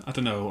an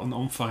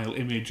on-file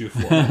image of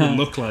what it would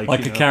look like,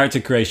 like a character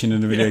creation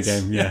in a video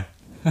game. Yeah.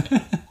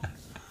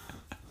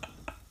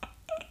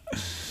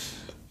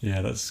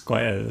 Yeah, that's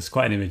quite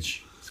an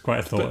image.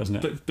 Quite a thought,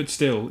 isn't it? But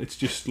still, it's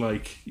just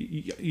like,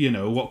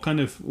 what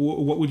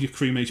would your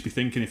crewmates be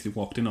thinking if they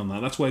walked in on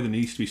that? That's why there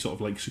needs to be sort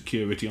of like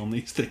security on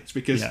these things,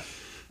 because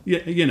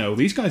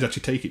these guys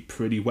actually take it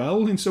pretty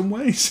well in some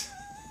ways.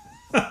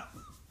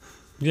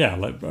 Yeah,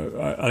 like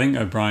I think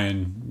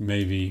O'Brien,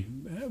 maybe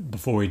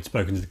before he'd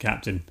spoken to the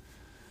captain,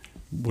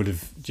 would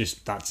have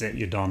just, that's it,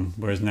 you're done.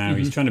 Whereas now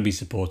he's trying to be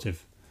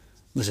supportive.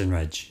 Listen,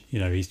 Reg,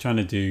 he's trying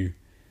to do.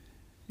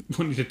 I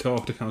want you to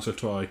talk to Councillor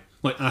Troy.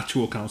 Like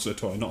actual Councillor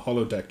Troy, not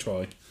holodeck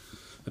Troy.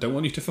 I don't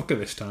want you to fuck her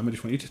this time. I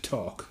just want you to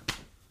talk.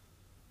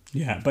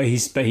 Yeah, but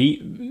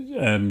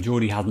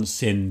Geordie hadn't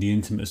seen the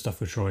intimate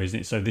stuff with Troy, isn't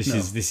it? So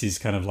this is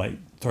kind of like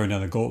throwing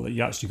down the gauntlet.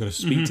 You actually got to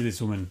speak to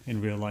this woman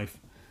in real life.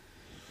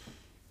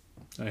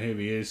 So here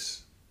he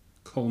is,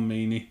 Cole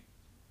Meany.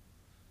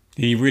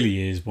 He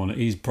really is one.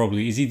 Is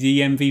he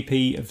the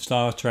MVP of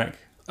Star Trek?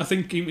 I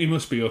think he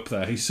must be up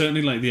there. He's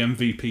certainly like the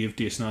MVP of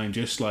DS9.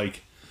 Just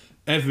like.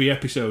 Every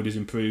episode is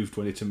improved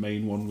when it's a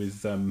main one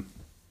with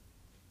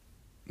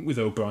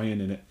O'Brien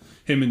in it.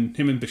 Him and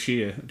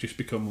Bashir just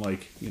become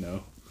like, it's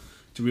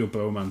a real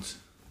bromance.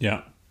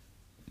 Yeah.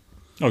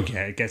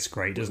 Okay, it gets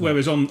great, doesn't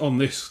Whereas on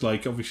this,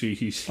 like, obviously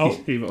he's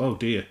oh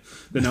dear,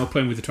 they're now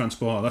playing with the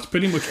transporter. That's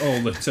pretty much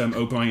all that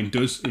O'Brien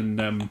does in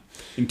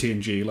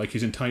TNG. Like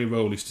his entire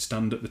role is to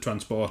stand at the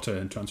transporter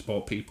and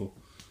transport people.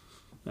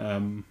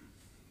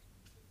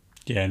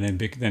 Yeah, and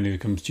then he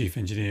becomes chief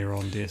engineer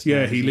on DS9.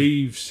 Yeah, he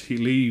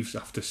leaves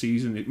after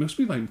season. It must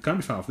be like, can't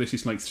be far off this.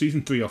 It's like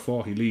season 3 or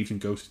 4. He leaves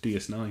and goes to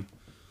DS9.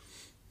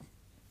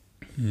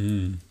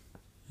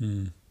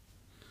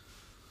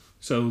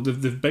 So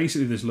they've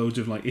basically, there's loads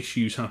of like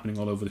issues happening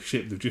all over the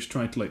ship. They've just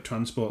tried to like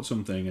transport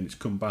something and it's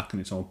come back and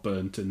it's all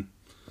burnt, and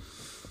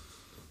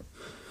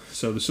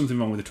so there's something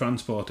wrong with the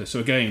transporter. So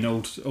again,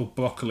 old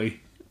broccoli's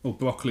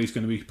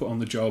going to be put on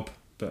the job,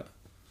 but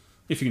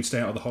if you can stay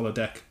out of the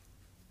holodeck.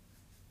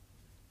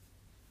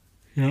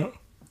 Yeah.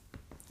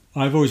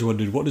 I've always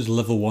wondered, what does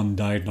level 1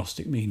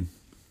 diagnostic mean?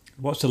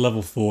 What's the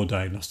level 4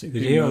 diagnostic?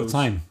 Because you hear all the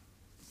time.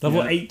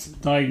 Level 8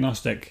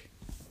 diagnostic.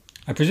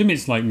 I presume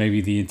it's like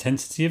maybe the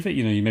intensity of it.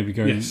 You maybe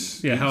go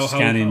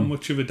scanning. How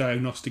much of a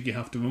diagnostic you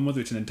have to run, whether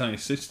it's an entire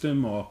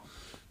system or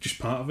just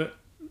part of it.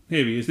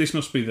 Here he is. This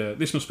must be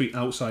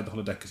outside the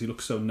holodeck because he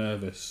looks so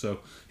nervous.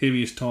 So here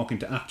he is talking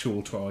to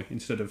actual Troy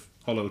instead of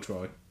holo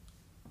Troy.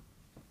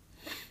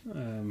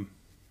 But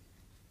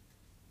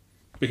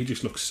he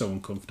just looks so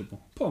uncomfortable.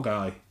 Poor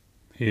guy.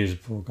 He is a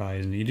poor guy,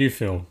 isn't he? You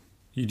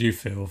do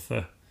feel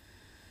for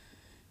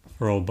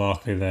old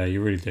Barclay there.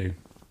 You really do.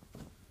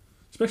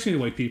 Especially the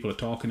way people are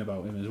talking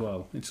about him as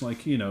well. It's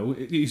like,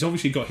 he's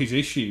obviously got his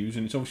issues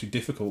and it's obviously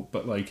difficult,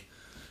 but like,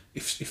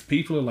 if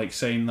people are like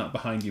saying that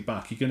behind your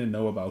back, you're going to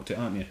know about it,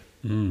 aren't you?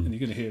 And you're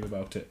going to hear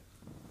about it.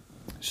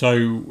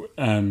 So,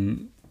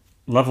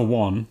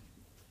 level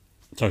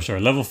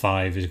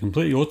 5 is a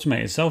completely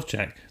automated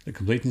self-check that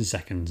completes in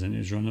seconds and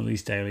is run at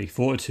least daily.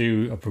 4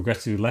 to 2 are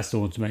progressively less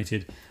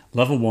automated.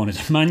 Level 1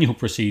 is a manual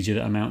procedure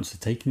that amounts to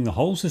taking the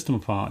whole system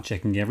apart,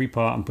 checking every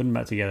part and putting it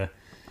back together.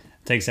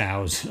 It takes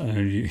hours.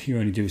 You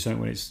only do something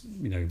when it's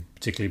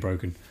particularly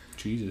broken.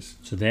 Jesus.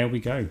 So there we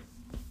go.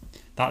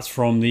 That's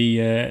from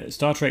the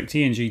Star Trek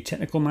TNG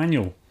technical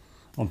manual.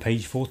 on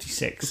page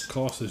 46. Of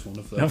course there's one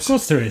of those. Of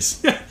course there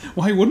is. Yeah,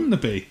 why wouldn't there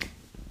be?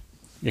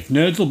 If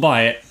nerds will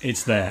buy it,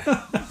 it's there.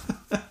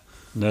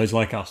 Nerds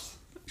like us.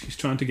 She's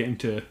trying to get him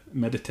to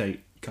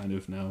meditate, kind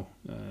of, now.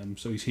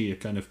 So he's here,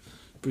 kind of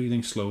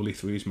breathing slowly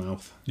through his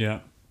mouth. Yeah.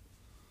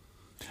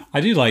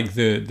 I do like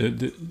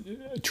the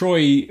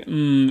Troy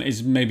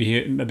is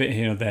maybe a bit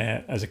here or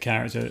there as a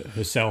character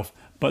herself,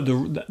 but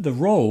the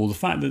role, the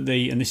fact that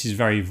they, and this is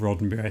very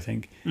Roddenberry, I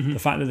think, the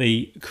fact that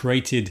they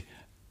created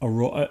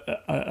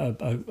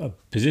a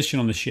position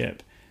on the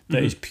ship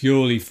that is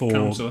purely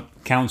for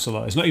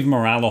counselor. It's not even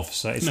morale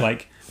officer. It's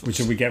like, which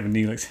we get with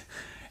Neelix.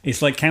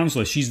 It's like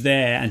counselor. She's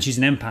there, and she's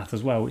an empath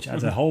as well, which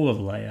adds a whole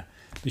other layer.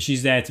 But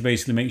she's there to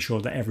basically make sure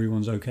that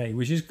everyone's okay,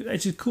 which is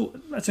cool.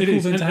 That's a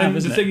cool thing to have,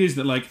 isn't it? The thing is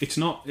that, like, it's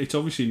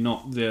obviously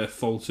not the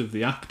fault of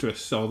the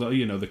actress or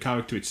the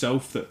character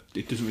itself that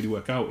it doesn't really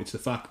work out. It's the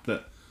fact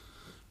that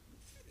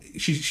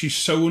she's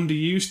so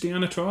underused,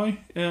 Deanna Troi.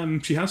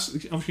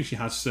 She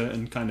has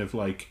certain kind of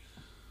like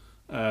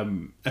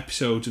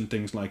episodes and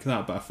things like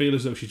that, but I feel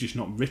as though she's just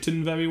not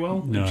written very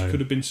well. No. And she could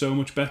have been so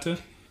much better.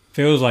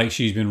 Feels like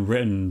she's been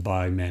written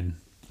by men.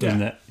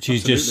 Doesn't it?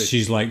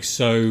 She's like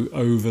so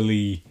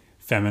overly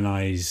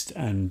feminized,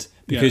 and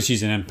because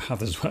she's an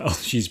empath as well,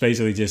 she's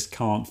basically just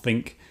can't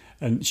think,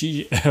 and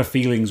her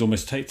feelings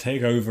almost take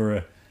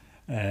over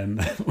her,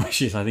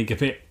 which is, I think, a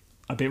bit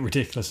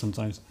ridiculous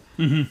sometimes.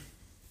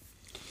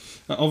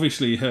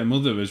 Obviously her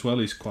mother as well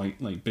is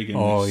quite like big in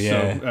this.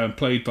 So,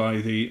 played by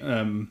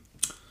the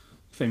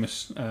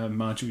famous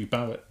Marjorie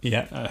Barrett,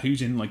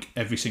 who's in like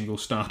every single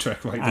Star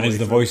Trek, right? And is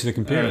the voice of the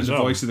computer. The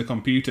voice of the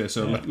computer.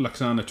 So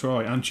Lwaxana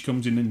Troi, and she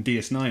comes in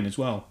DS9 as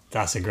well.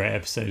 That's a great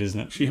episode, isn't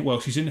it?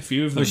 She's in a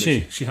few of them.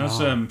 She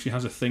has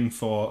a thing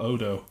for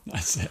Odo.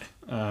 That's it.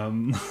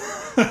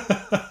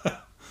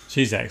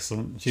 She's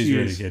excellent. She's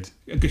really good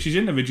because she's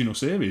in the original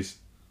series.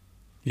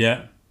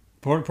 Yeah,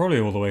 probably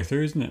all the way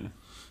through, isn't it?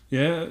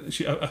 Yeah,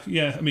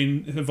 I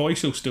mean, her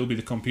voice will still be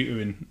the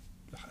computer in.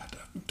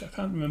 I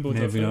can't remember what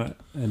maybe not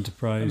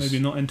Enterprise. Maybe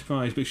not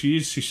Enterprise, but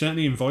she's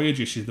certainly in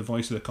Voyager. She's the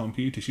voice of the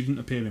computer. She doesn't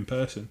appear in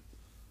person.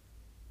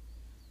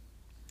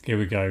 Here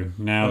we go.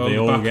 Now they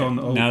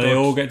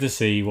all get to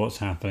see what's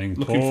happening.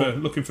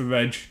 Looking for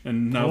Reg,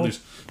 and now there's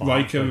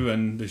Riker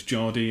and there's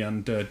Geordi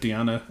and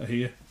Deanna are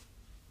here.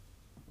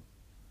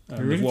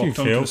 They've walked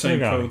onto the same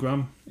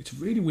program. It's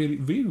really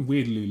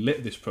weirdly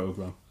lit, this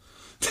program.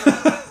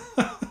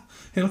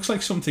 It looks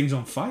like something's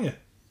on fire.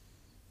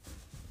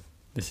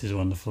 This is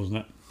wonderful, isn't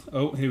it?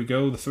 Oh, here we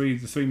go. The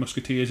three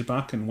Musketeers are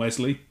back, and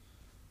Wesley.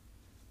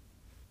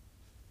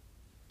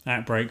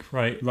 Act break,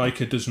 right.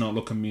 Riker does not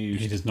look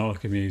amused. He does not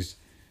look amused.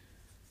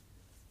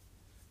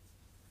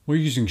 We're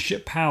using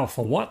ship power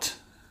for what?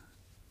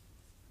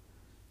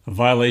 A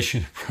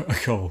violation of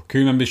protocol.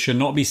 Crew members should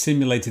not be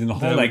simulated in the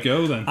holodeck. There we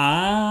go, then.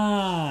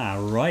 Ah,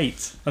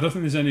 right. I don't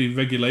think there's any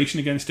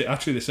regulation against it.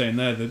 Actually, they're saying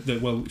there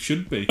that well, it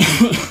should be.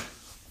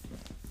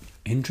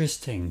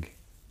 Interesting.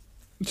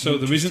 So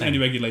there isn't any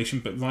regulation,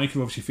 but Riker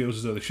obviously feels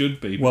as though there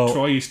should be. But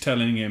Troy is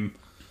telling him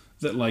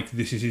that like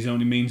this is his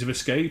only means of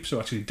escape. So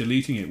actually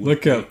deleting it.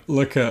 Look at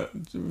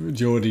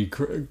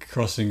Geordi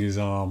crossing his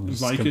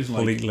arms Riker's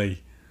completely.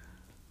 Like,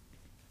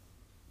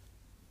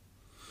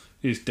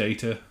 here's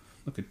Data.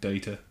 Look at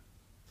Data.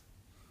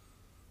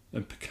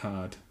 And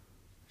Picard.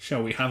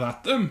 Shall we have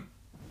at them?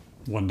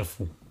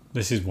 Wonderful.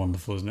 This is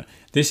wonderful, isn't it?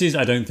 This is,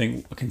 I don't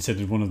think,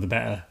 considered one of the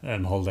better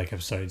holodeck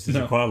episodes.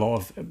 There's quite a lot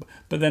of,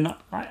 but then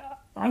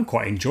I'm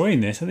quite enjoying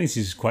this. I think this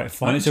is quite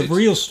fun. It's a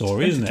real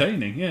story, isn't it?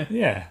 Entertaining, yeah.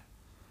 Yeah.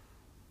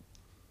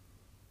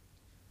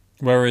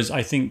 Whereas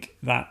I think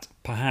that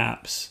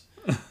perhaps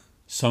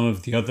some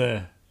of the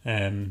other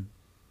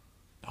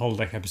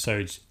holodeck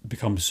episodes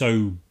become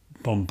so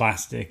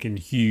bombastic and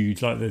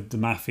huge, like the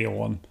Mafia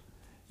one.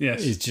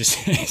 Yes.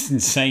 It's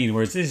insane.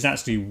 Whereas this is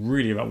actually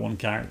really about one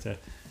character.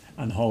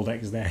 And the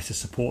holodeck is there to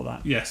support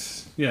that.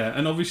 Yes, yeah,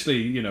 and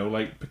obviously,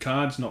 like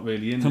Picard's not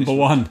really in. Number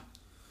one.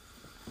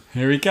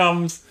 Here he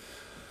comes.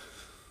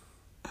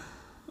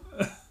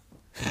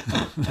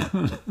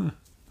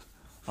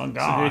 Oh God!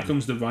 So here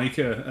comes the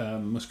Riker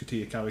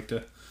Musketeer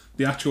character.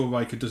 The actual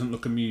Riker doesn't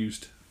look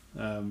amused.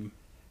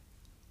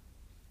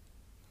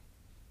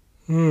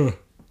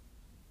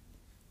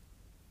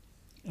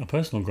 A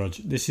personal grudge.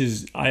 This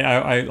is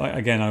I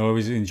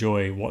always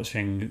enjoy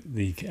watching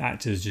the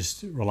actors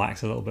just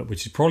relax a little bit,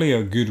 which is probably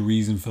a good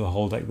reason for the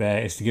holodeck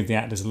there, is to give the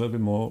actors a little bit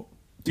more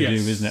to do,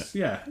 isn't it?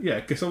 Yeah,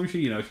 because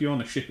obviously, if you're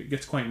on a ship, it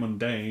gets quite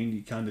mundane.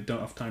 You kind of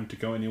don't have time to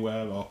go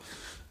anywhere,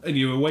 and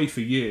you're away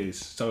for years.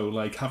 So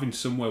like having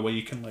somewhere where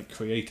you can like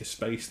create a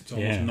space that's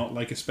almost not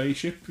like a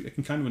spaceship, you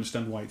can kind of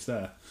understand why it's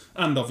there.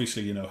 And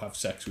obviously, have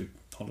sex with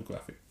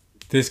holographic.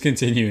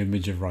 Discontinue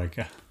image of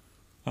Riker.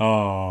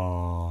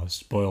 Oh,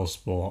 spoil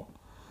sport.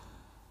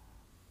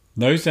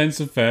 No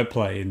sense of fair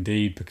play,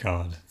 indeed,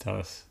 Picard. Tell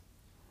us.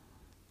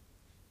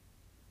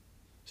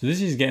 So this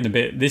is getting a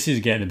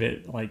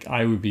bit like,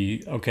 I would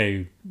be,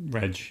 okay,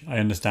 Reg, I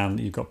understand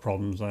that you've got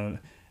problems.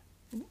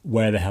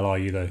 Where the hell are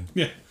you, though?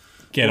 Yeah.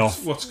 Get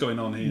off. What's going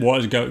on here?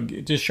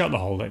 Just shut the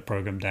holodeck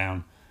program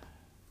down.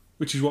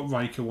 which is what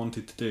Riker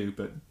wanted to do,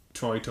 but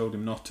Troy told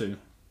him not to.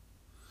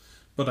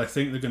 But I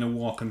think they're going to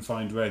walk and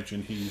find Reg,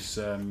 and he's,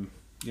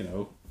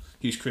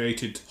 he's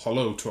created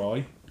Hollow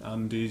Troy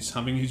and is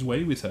having his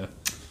way with her.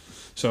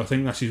 So I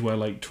think that is where,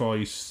 like,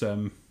 Troy's,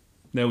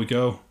 there we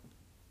go.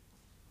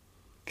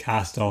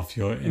 Cast off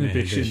your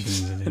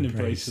inhibitions and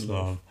embrace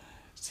love.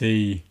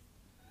 See,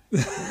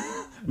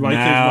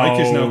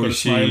 Riker's now got a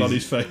smile on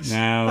his face.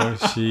 Now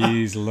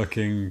she's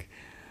looking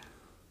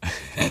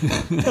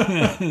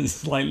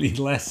slightly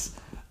less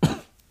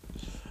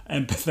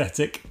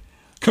empathetic.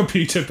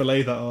 Computer,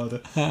 belay that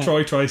order.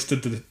 Troy tries to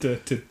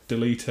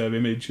delete her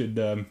image,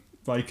 and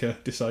Riker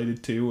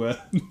decided to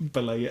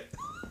belay it.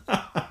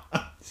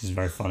 This is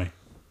very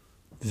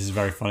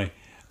funny.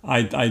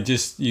 I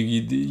just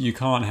you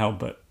can't help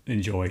but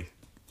enjoy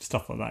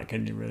stuff like that,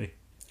 can you? Really?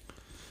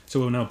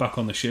 So we're now back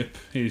on the ship.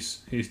 His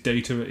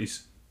data at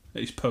his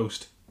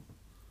post.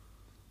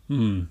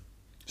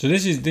 So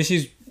this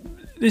is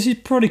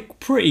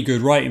pretty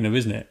good writing, though,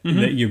 isn't it?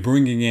 Mm-hmm. That you're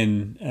bringing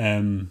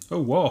in.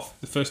 Worf.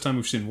 The first time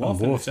we've seen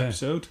Worf in this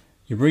episode.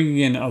 You're bringing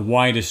in a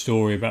wider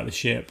story about the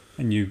ship,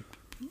 and you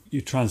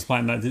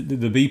transplant that.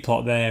 The B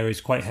plot there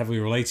is quite heavily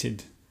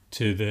related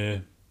to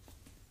the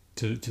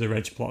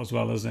Reg plot as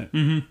well, isn't it?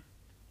 Mm-hmm.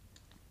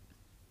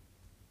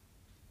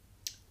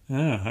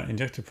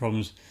 Injector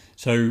problems.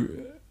 So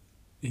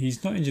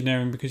he's not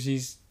engineering because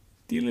he's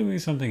dealing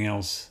with something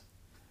else.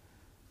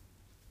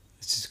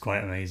 This is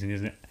quite amazing,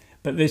 isn't it?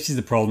 But this is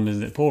the problem,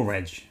 isn't it? Poor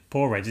Reg.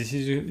 This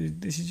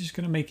is just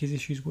going to make his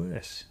issues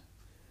worse.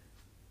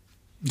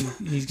 So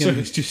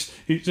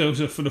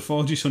for the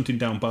Forge, he's hunting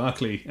down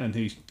Barclay, and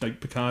he's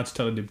like Picard's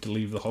telling him to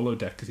leave the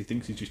holodeck because he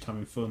thinks he's just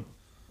having fun.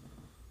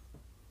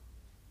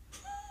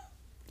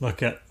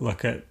 Look at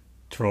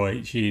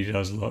Troy. She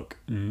does look,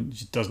 and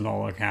she does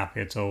not look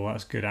happy at all.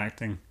 That's good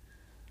acting.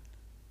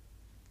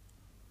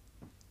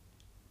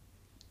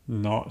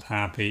 Not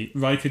happy.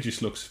 Riker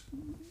just looks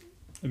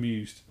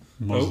amused.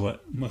 Muzzle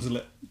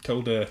it.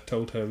 Told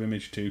her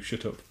image to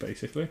shut up,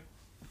 basically.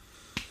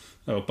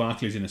 Oh,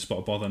 Barclay's in a spot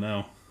of bother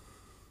now.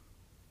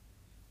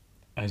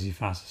 Is he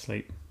fast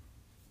asleep?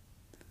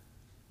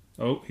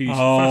 Oh, he's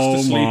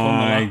fast asleep on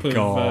the lap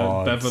God.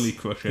 Of Beverly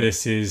Crusher.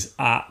 This is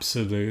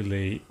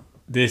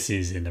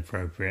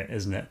inappropriate,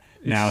 isn't it?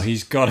 Now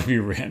he's got to be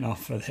written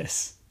off for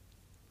this.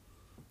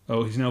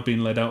 Oh, he's now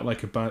being led out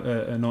like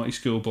a naughty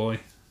schoolboy.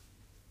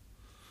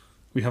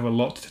 We have a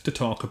lot to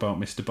talk about,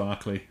 Mr.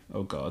 Barclay.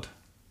 Oh, God.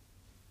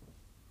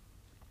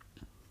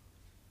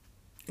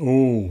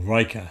 Oh,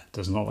 Riker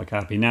does not look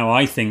happy. Now,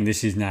 I think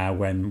this is now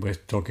when we're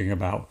talking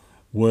about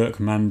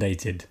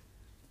work-mandated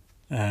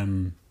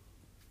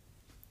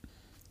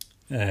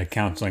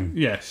counselling.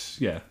 Yes,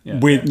 yeah.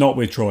 Not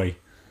with Troy.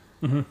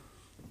 Mm-hmm.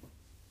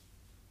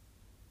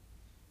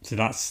 So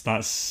that's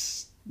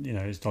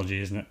it's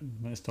dodgy, isn't it?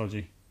 That's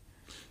dodgy.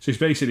 So he's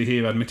basically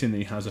here admitting that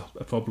he has a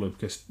problem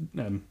because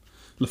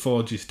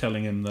LaForge is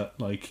telling him that,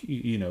 like,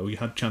 you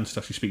had a chance to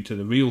actually speak to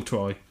the real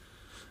Troy,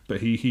 but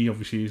he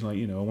obviously is like,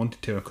 I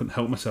wanted to, I couldn't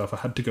help myself, I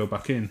had to go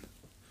back in.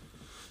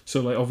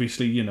 So, like,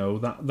 obviously,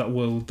 that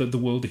world, the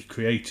world he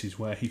creates is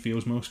where he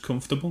feels most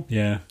comfortable.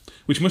 Yeah.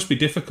 Which must be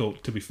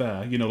difficult, to be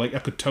fair. Like, I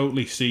could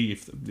totally see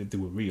if they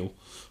were real,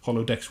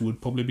 holodecks would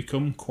probably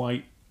become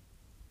quite,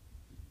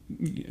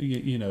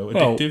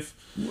 addictive.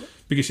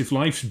 Because if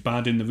life's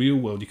bad in the real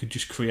world, you could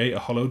just create a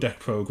holodeck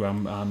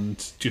program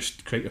and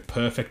just create a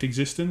perfect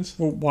existence.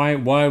 Well, why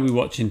are we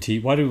watching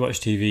TV? Why do we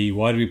watch TV?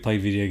 Why do we play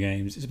video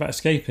games? It's about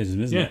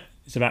escapism, isn't it?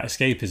 It's about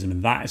escapism,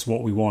 and that is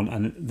what we want,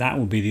 and that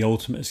will be the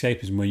ultimate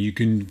escapism, where you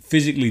can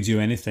physically do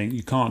anything.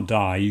 You can't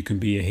die. You can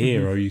be a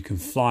hero. You can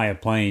fly a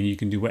plane. You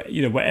can do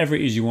whatever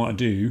it is you want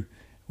to do.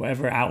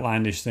 Whatever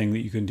outlandish thing that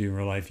you can do in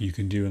real life, you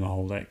can do in the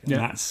holodeck.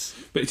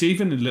 But it's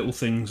even in little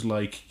things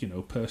like,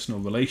 personal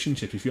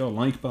relationships. If you're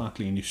like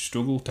Barclay and you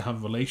struggle to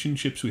have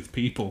relationships with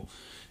people,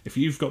 if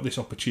you've got this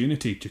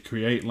opportunity to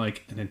create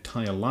like an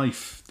entire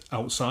life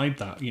outside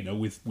that,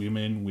 with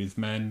women, with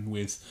men,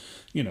 with,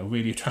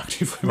 really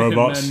attractive women,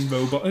 robots.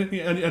 Men,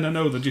 and I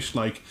know they're just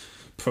like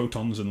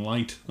protons and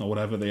light or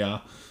whatever they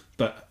are,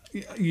 but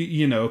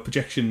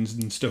projections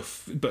and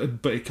stuff.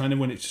 But it kind of,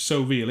 when it's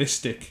so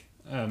realistic.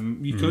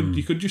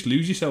 You could just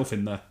lose yourself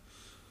in there.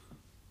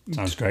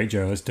 Sounds great,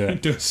 Joe. Let's do it.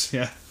 It does,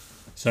 yeah.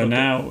 So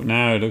now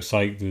it looks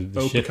like the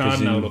ship Picard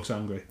is now looks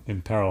angry.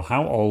 In peril.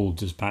 How old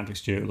does Patrick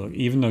Stewart look?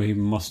 Even though he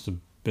must have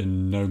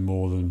been no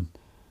more than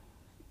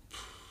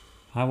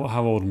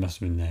how old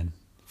must have been then?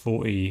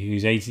 40.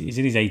 He's 80. He's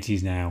in his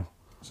 80s now.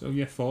 So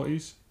yeah,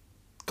 40s.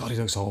 God, he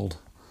looks old.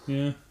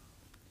 Yeah.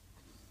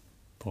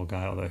 Poor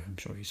guy. Although I'm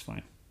sure he's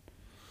fine.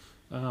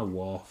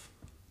 Worf.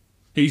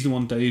 He's the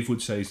one Dave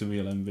would say is the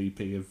real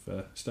MVP of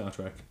Star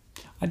Trek.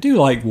 I do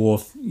like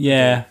Worf.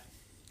 Yeah.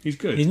 He's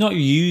good. He's not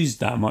used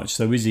that much,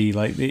 though, is he?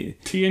 Like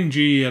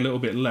TNG, a little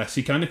bit less.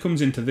 He kind of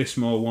comes into this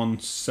more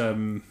once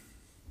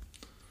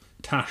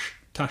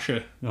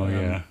Tasha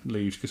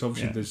leaves, because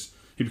obviously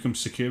he becomes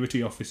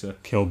security officer.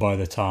 Killed by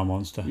the tar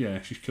monster.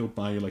 Yeah, she's killed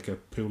by like a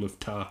pool of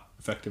tar,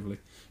 effectively.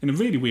 In a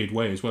really weird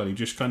way as well. He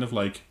just kind of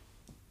like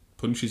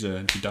punches her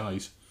and she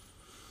dies.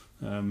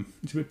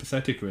 It's a bit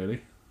pathetic,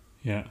 really.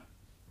 Yeah.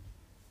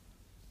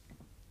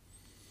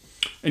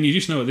 And you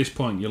just know at this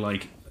point, you're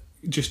like,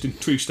 just in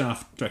true Star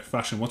Trek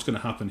fashion, what's going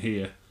to happen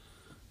here?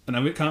 And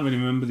I can't really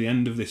remember the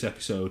end of this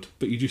episode,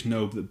 but you just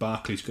know that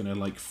Barclay's going to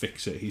like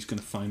fix it. He's going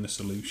to find the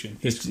solution.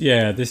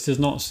 This does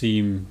not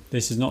seem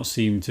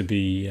to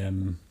be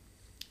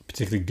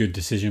particularly good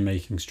decision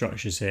making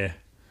structures here.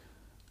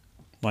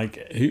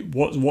 Like,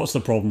 what's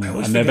the problem?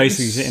 And they're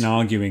basically sitting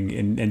arguing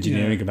in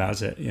engineering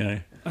about it. You know,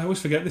 I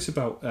always forget this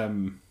about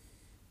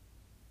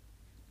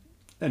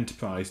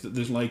Enterprise, that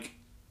there's like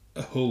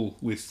a hull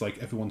with like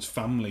everyone's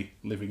family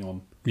living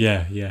on.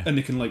 Yeah. And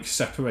they can like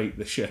separate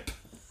the ship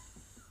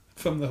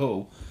from the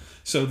hull,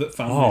 so that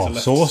families are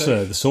left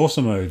saucer, the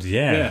saucer mode,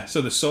 yeah.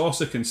 So the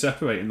saucer can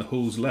separate and the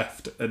hull's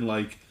left, and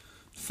like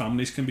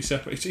families can be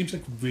separate. It seems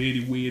like a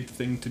really weird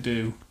thing to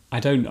do. I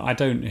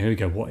don't. Here we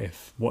go. What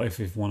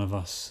if one of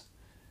us?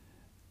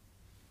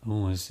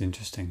 Oh, it's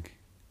interesting.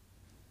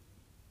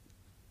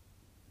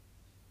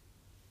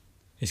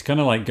 It's kind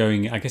of like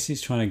going. I guess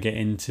he's trying to get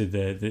into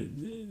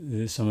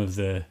the some of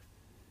the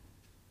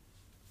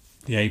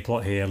A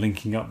plot here,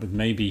 linking up with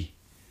maybe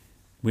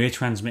we're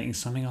transmitting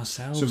something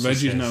ourselves. So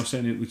Reggie's now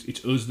saying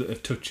it's us that are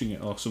touching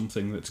it or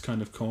something that's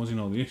kind of causing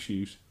all the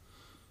issues.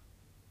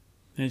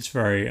 It's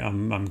very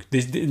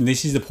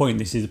this is the point.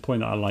 This is the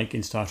point that I like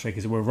in Star Trek,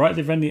 is that we're right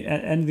at the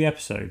end of the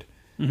episode,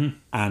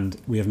 and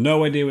we have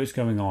no idea what's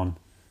going on,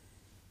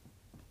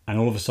 and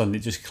all of a sudden it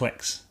just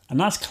clicks, and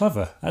that's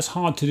clever. That's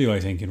hard to do,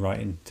 I think, in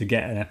writing, to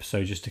get an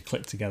episode just to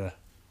click together.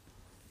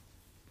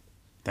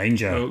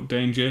 Danger! Oh,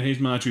 danger! Here's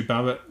Marjorie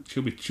Barrett.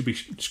 She'll be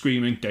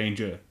screaming,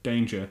 danger,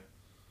 danger.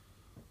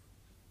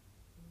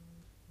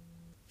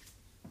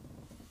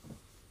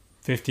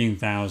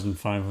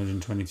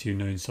 15,522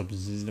 known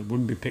substances that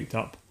wouldn't be picked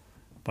up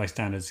by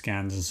standard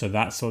scans, and so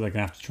that's what they're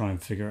going to have to try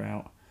and figure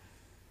out.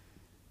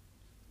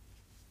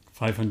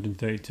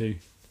 532.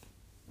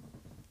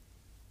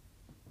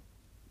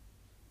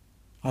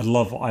 I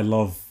love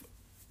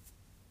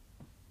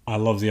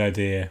the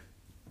idea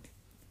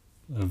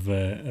of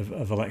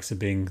Alexa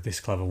being this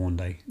clever one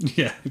day.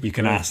 Yeah, you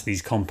can ask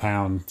these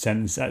compound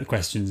sentence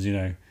questions, you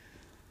know.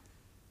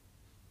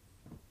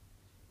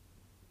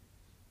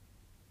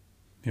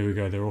 Here we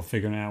go. They're all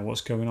figuring out what's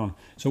going on.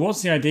 So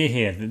what's the idea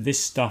here? That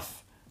this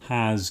stuff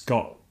has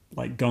got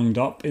like gunged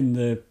up in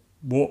the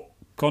warp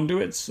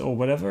conduits or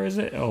whatever, is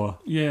it? Or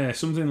yeah,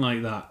 something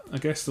like that. I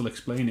guess they'll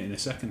explain it in a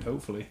second,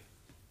 hopefully.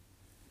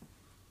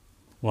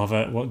 We'll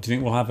have what do you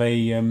think we'll have a...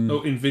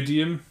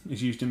 Invidium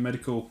is used in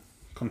medical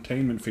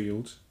containment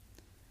fields.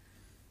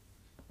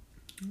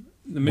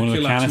 The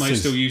Miculats might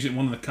still use it.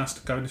 One of the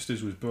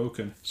canisters was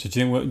broken. So do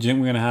you think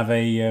we're going to have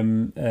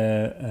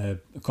a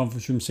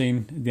conference room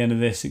scene at the end of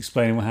this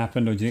explaining what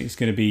happened, or do you think it's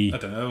going to be... I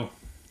don't know.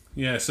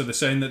 Yeah, so they're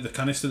saying that the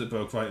canister that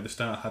broke right at the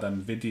start had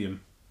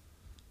Invidium,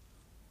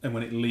 and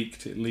when it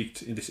leaked in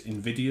this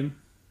Invidium.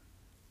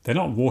 They're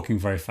not walking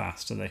very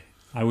fast, are they?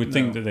 I would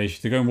think that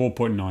they're going warp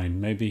 0.9,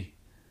 maybe.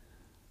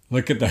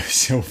 Look at those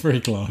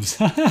silvery gloves.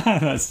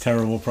 That's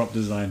terrible prop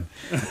design.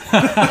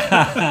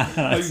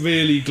 Like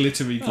really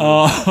glittery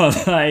gloves. Oh,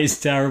 that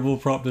is terrible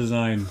prop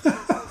design.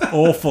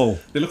 Awful.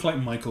 They look like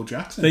Michael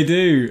Jackson. They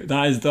do.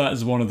 That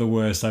is one of the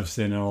worst I've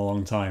seen in a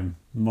long time.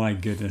 My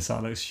goodness,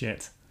 that looks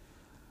shit.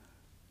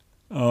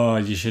 Oh,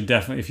 you should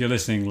definitely, if you're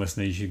listening,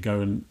 listener, you should go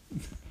and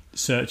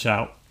search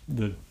out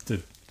the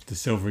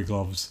silvery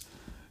gloves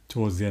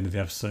towards the end of the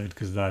episode,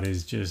 because that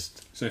is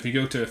just... So if you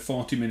go to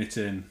 40 minutes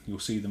in, you'll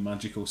see the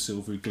magical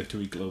silvery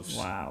glittery gloves.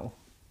 Wow,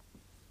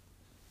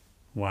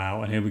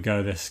 and here we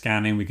go, they're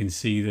scanning. We can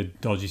see the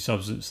dodgy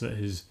substance that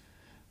is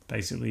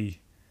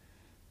basically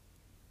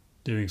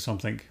doing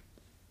something.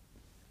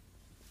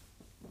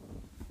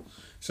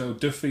 So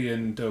Duffy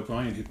and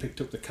O'Brien, who picked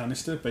up the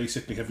canister,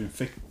 basically have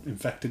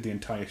infected the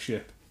entire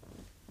ship.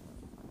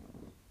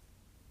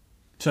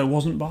 So it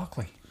wasn't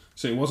Barclay?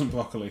 So it wasn't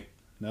broccoli,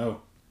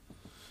 no.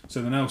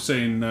 So they're now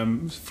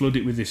saying flood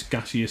it with this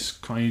gaseous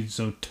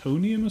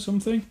chrysotonium or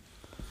something,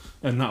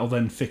 and that'll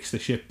then fix the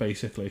ship,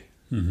 basically.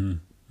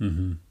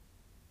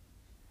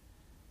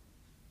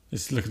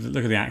 Just look at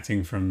the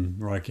acting from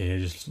Riker here,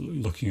 just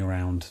looking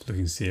around,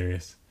 looking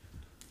serious.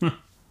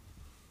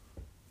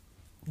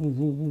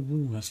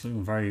 Ooh, that's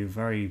looking very,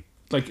 very...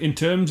 Like, in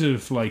terms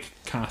of, like,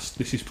 cast,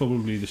 this is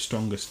probably the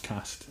strongest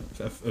cast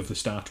of the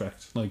Star Trek.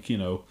 Like, you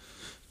know,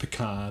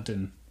 Picard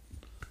and...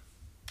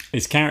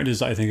 It's characters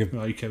that I think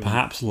have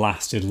perhaps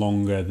lasted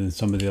longer than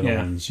some of the other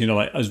ones. You know,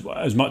 like,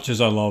 as much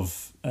as I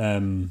love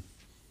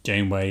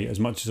Janeway, as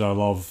much as I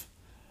love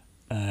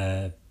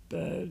Kira,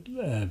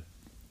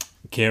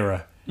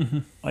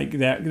 like,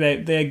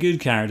 they're good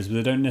characters, but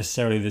they don't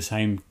necessarily have the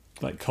same...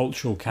 like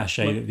cultural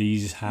cachet that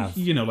these have.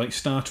 You know, like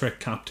Star Trek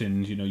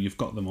captains, you know, you've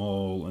got them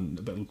all,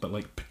 and but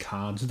like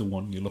Picard's the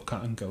one you look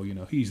at and go, you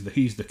know, he's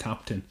the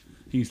captain.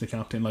 He's the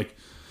captain. Like,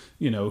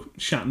 you know,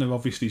 Shatner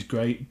obviously is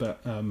great,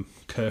 but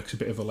Kirk's a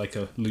bit of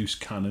a loose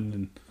cannon,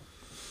 and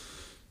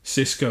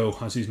Sisko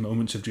has his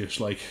moments of just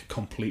like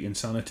complete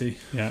insanity.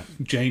 Yeah.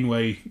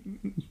 Janeway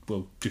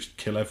will just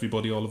kill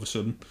everybody all of a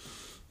sudden.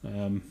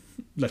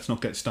 Let's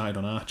not get started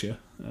on Archer.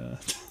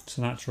 It's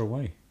a natural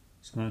way.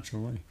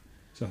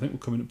 So I think we're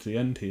coming up to the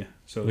end here.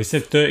 So We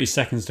said 30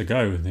 seconds to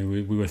go.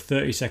 We were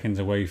 30 seconds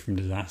away from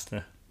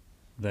disaster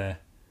there.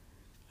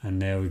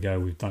 And there we go.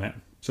 We've done it.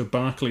 So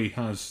Barclay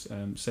has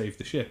saved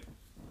the ship.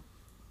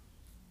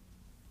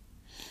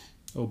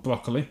 Oh,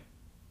 broccoli.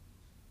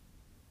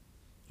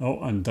 Oh,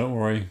 and don't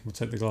worry. We'll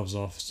take the gloves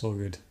off. It's all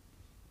good.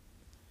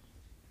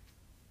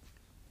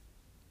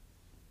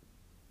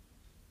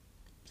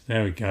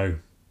 There we go.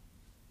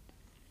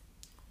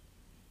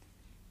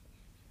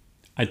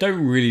 I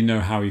don't really know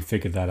how he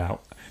figured that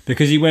out.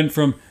 Because he went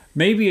from,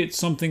 maybe it's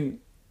something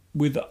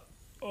with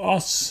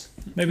us,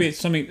 maybe it's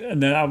something,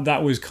 and then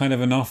that was kind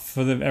of enough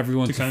for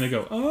everyone to kind of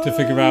go, oh, to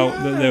figure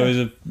out that there was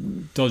a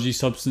dodgy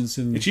substance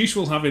in. It's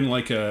useful having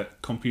like a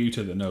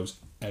computer that knows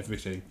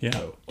everything. Yeah.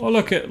 So. Oh,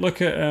 look at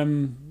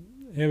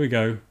here we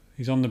go.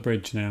 He's on the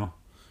bridge now.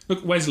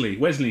 Look,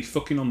 Wesley's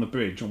fucking on the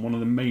bridge on one of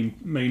the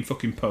main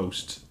fucking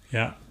posts.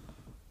 Yeah.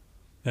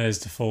 There's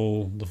the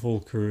full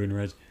crew in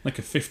red. Like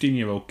a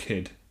 15-year-old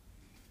kid.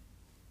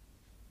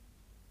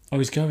 Oh,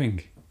 he's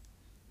going.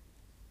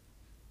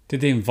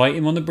 Did they invite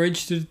him on the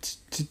bridge to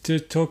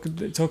talk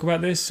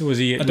about this? Or was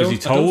he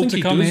told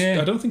to come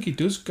here? I don't think he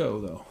does go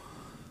though.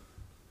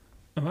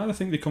 I rather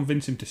think they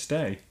convince him to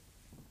stay.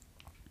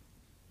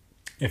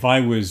 If I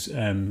was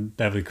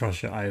Beverly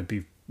Crusher, I would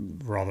be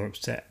rather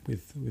upset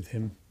with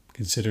him,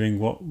 considering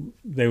what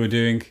they were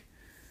doing.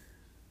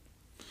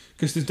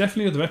 Because there's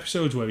definitely other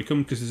episodes where he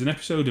comes. Because there's an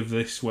episode of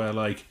this where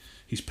like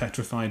he's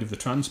petrified of the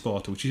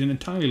transporter, which is an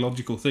entirely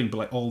logical thing, but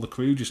like all the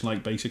crew just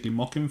like basically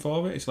mock him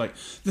for it. It's like,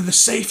 they're the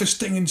safest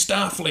thing in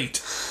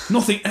Starfleet.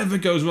 Nothing ever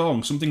goes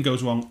wrong. Something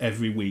goes wrong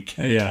every week.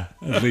 Yeah,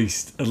 at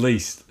least.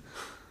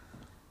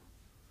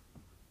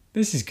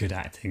 This is good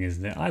acting,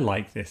 isn't it? I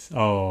like this.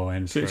 Oh,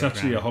 and so it's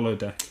actually a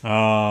holodeck.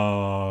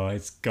 Oh,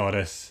 it's got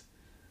us.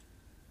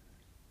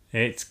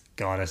 It's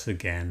got us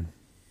again.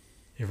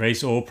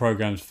 Erase all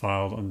programs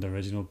filed under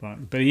original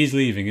button. But he's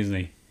leaving, isn't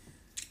he?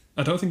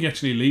 I don't think he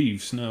actually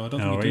leaves. No, I don't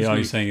think he does. Oh,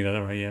 you're saying that,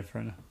 right? Yeah,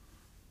 fair enough.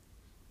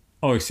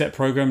 Oh, except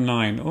program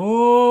 9.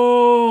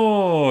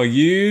 Oh,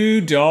 you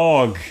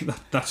dog.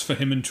 That's for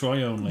him and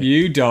Troy only.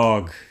 You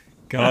dog.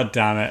 God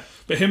damn it.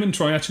 But him and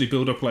Troy actually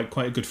build up like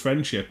quite a good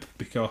friendship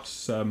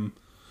because,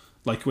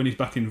 like when he's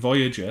back in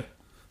Voyager,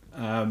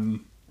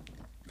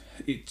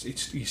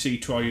 it's you see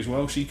Troy as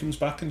well. She comes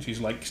back and she's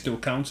like still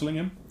counselling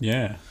him.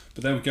 Yeah.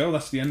 But there we go.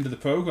 That's the end of the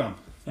program.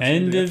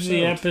 End of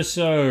the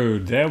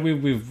episode. There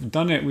we've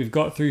done it. We've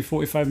got through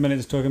 45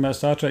 minutes talking about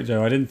Star Trek,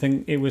 Joe. I didn't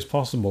think it was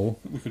possible.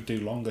 We could do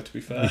longer, to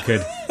be fair. We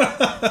could.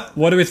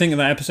 What do we think of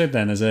that episode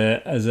then? As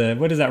a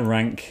where does that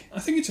rank? I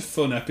think it's a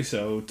fun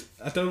episode.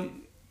 I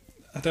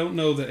don't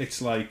know that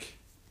it's like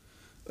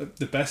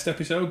the best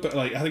episode, but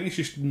like I think it's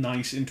just a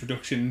nice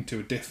introduction to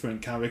a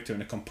different character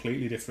and a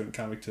completely different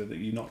character that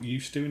you're not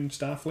used to in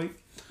Starfleet.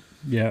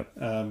 Yeah.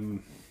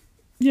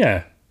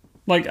 Yeah.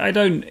 Like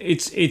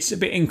it's a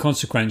bit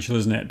inconsequential,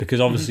 isn't it? Because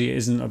obviously it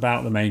isn't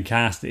about the main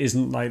cast. It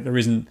isn't like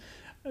there's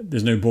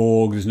no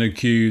Borg, there's no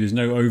Q, there's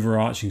no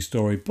overarching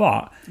story,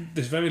 but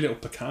there's very little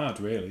Picard,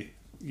 really,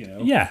 you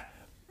know. Yeah.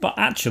 But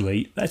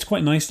actually, it's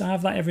quite nice to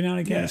have that every now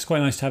and again. Yeah. It's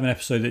quite nice to have an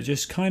episode that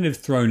just kind of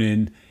thrown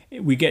in.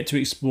 We get to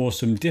explore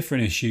some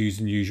different issues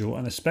than usual,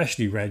 and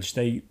especially Reg.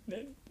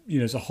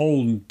 There's a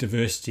whole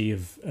diversity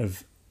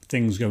of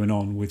things going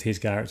on with his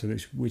character,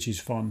 which is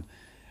fun.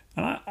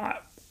 And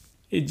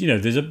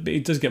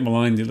it does get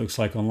maligned. It looks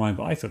like online,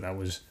 but I thought that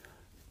was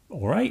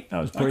all right.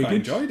 That was pretty good. I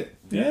enjoyed it.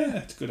 Yeah,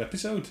 it's a good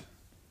episode.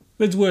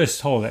 There's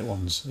worse holodeck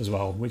ones as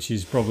well, which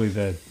is probably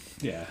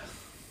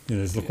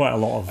there's quite a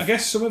lot of. I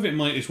guess some of it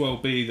might as well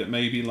be that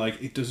maybe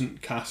like it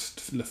doesn't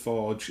cast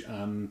LaForge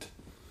and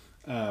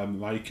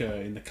Riker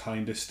in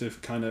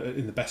the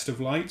in the best of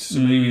lights. So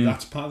maybe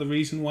that's part of the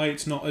reason why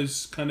it's not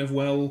as kind of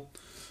well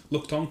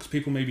looked on, because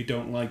people maybe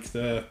don't like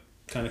the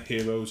kind of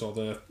heroes or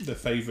the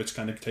favourites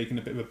kind of taking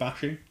a bit of a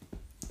bashing.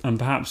 And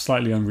perhaps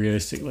slightly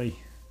unrealistically,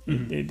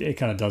 it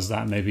kind of does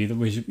that. Maybe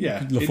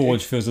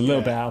LaForge feels a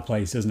little bit out of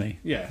place, doesn't he?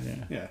 Yeah.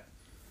 Well,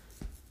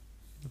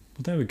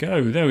 there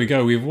we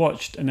go. We've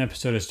watched an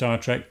episode of Star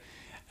Trek.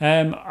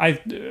 I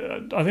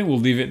think we'll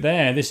leave it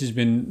there. This has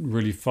been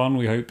really fun.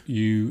 We hope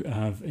you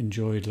have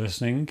enjoyed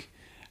listening.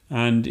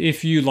 And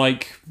if you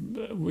like,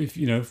 we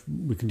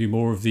can do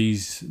more of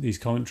these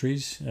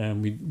commentaries.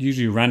 We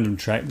usually random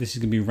Trek. This is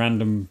going to be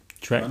random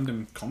Trek.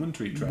 Random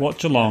commentary Trek.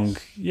 Watch along.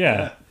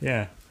 Yes.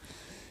 Yeah.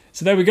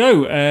 So there we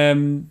go.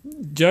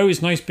 Joe,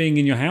 it's nice being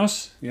in your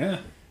house. Yeah.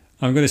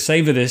 I'm going to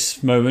savour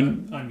this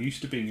moment. I'm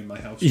used to being in my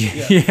house.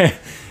 Yeah.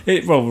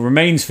 It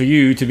remains for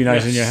you to be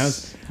nice in your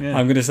house. Yeah.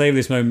 I'm going to savour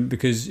this moment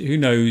because who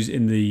knows,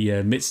 in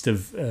the midst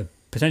of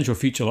potential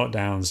future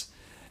lockdowns,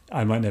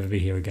 I might never be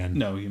here again.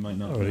 No, you might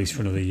not. Or at least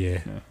for another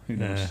year. No, who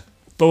knows?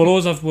 But we'll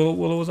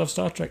always have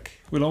Star Trek.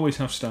 We'll always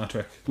have Star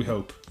Trek, we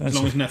hope. As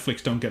long as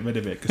Netflix don't get rid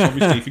of it. Because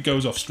obviously if it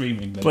goes off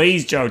streaming... Then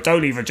please, Joe,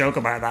 don't even joke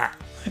about that.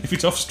 If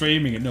it's off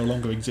streaming, it no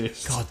longer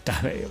exists. God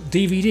damn it.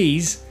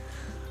 DVDs?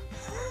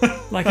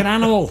 Like an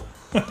animal.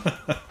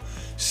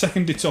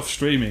 second it's off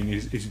streaming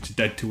is it's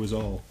dead to us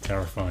all.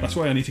 Terrifying. That's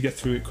why I need to get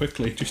through it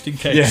quickly, just in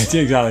case.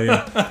 Yeah, exactly.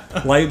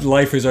 Yeah.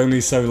 life is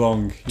only so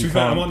long. To be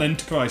fair, I'm on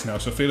Enterprise now,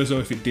 so I feel as though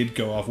if it did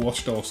go, I've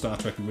watched all Star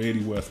Trek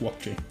really worth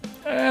watching.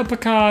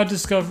 Picard,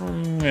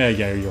 Discovery. Yeah,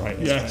 you're right.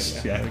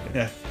 Yes, right.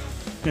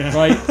 yeah.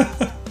 Right.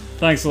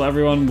 Thanks a lot,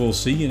 everyone. We'll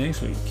see you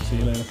next week. See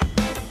you later.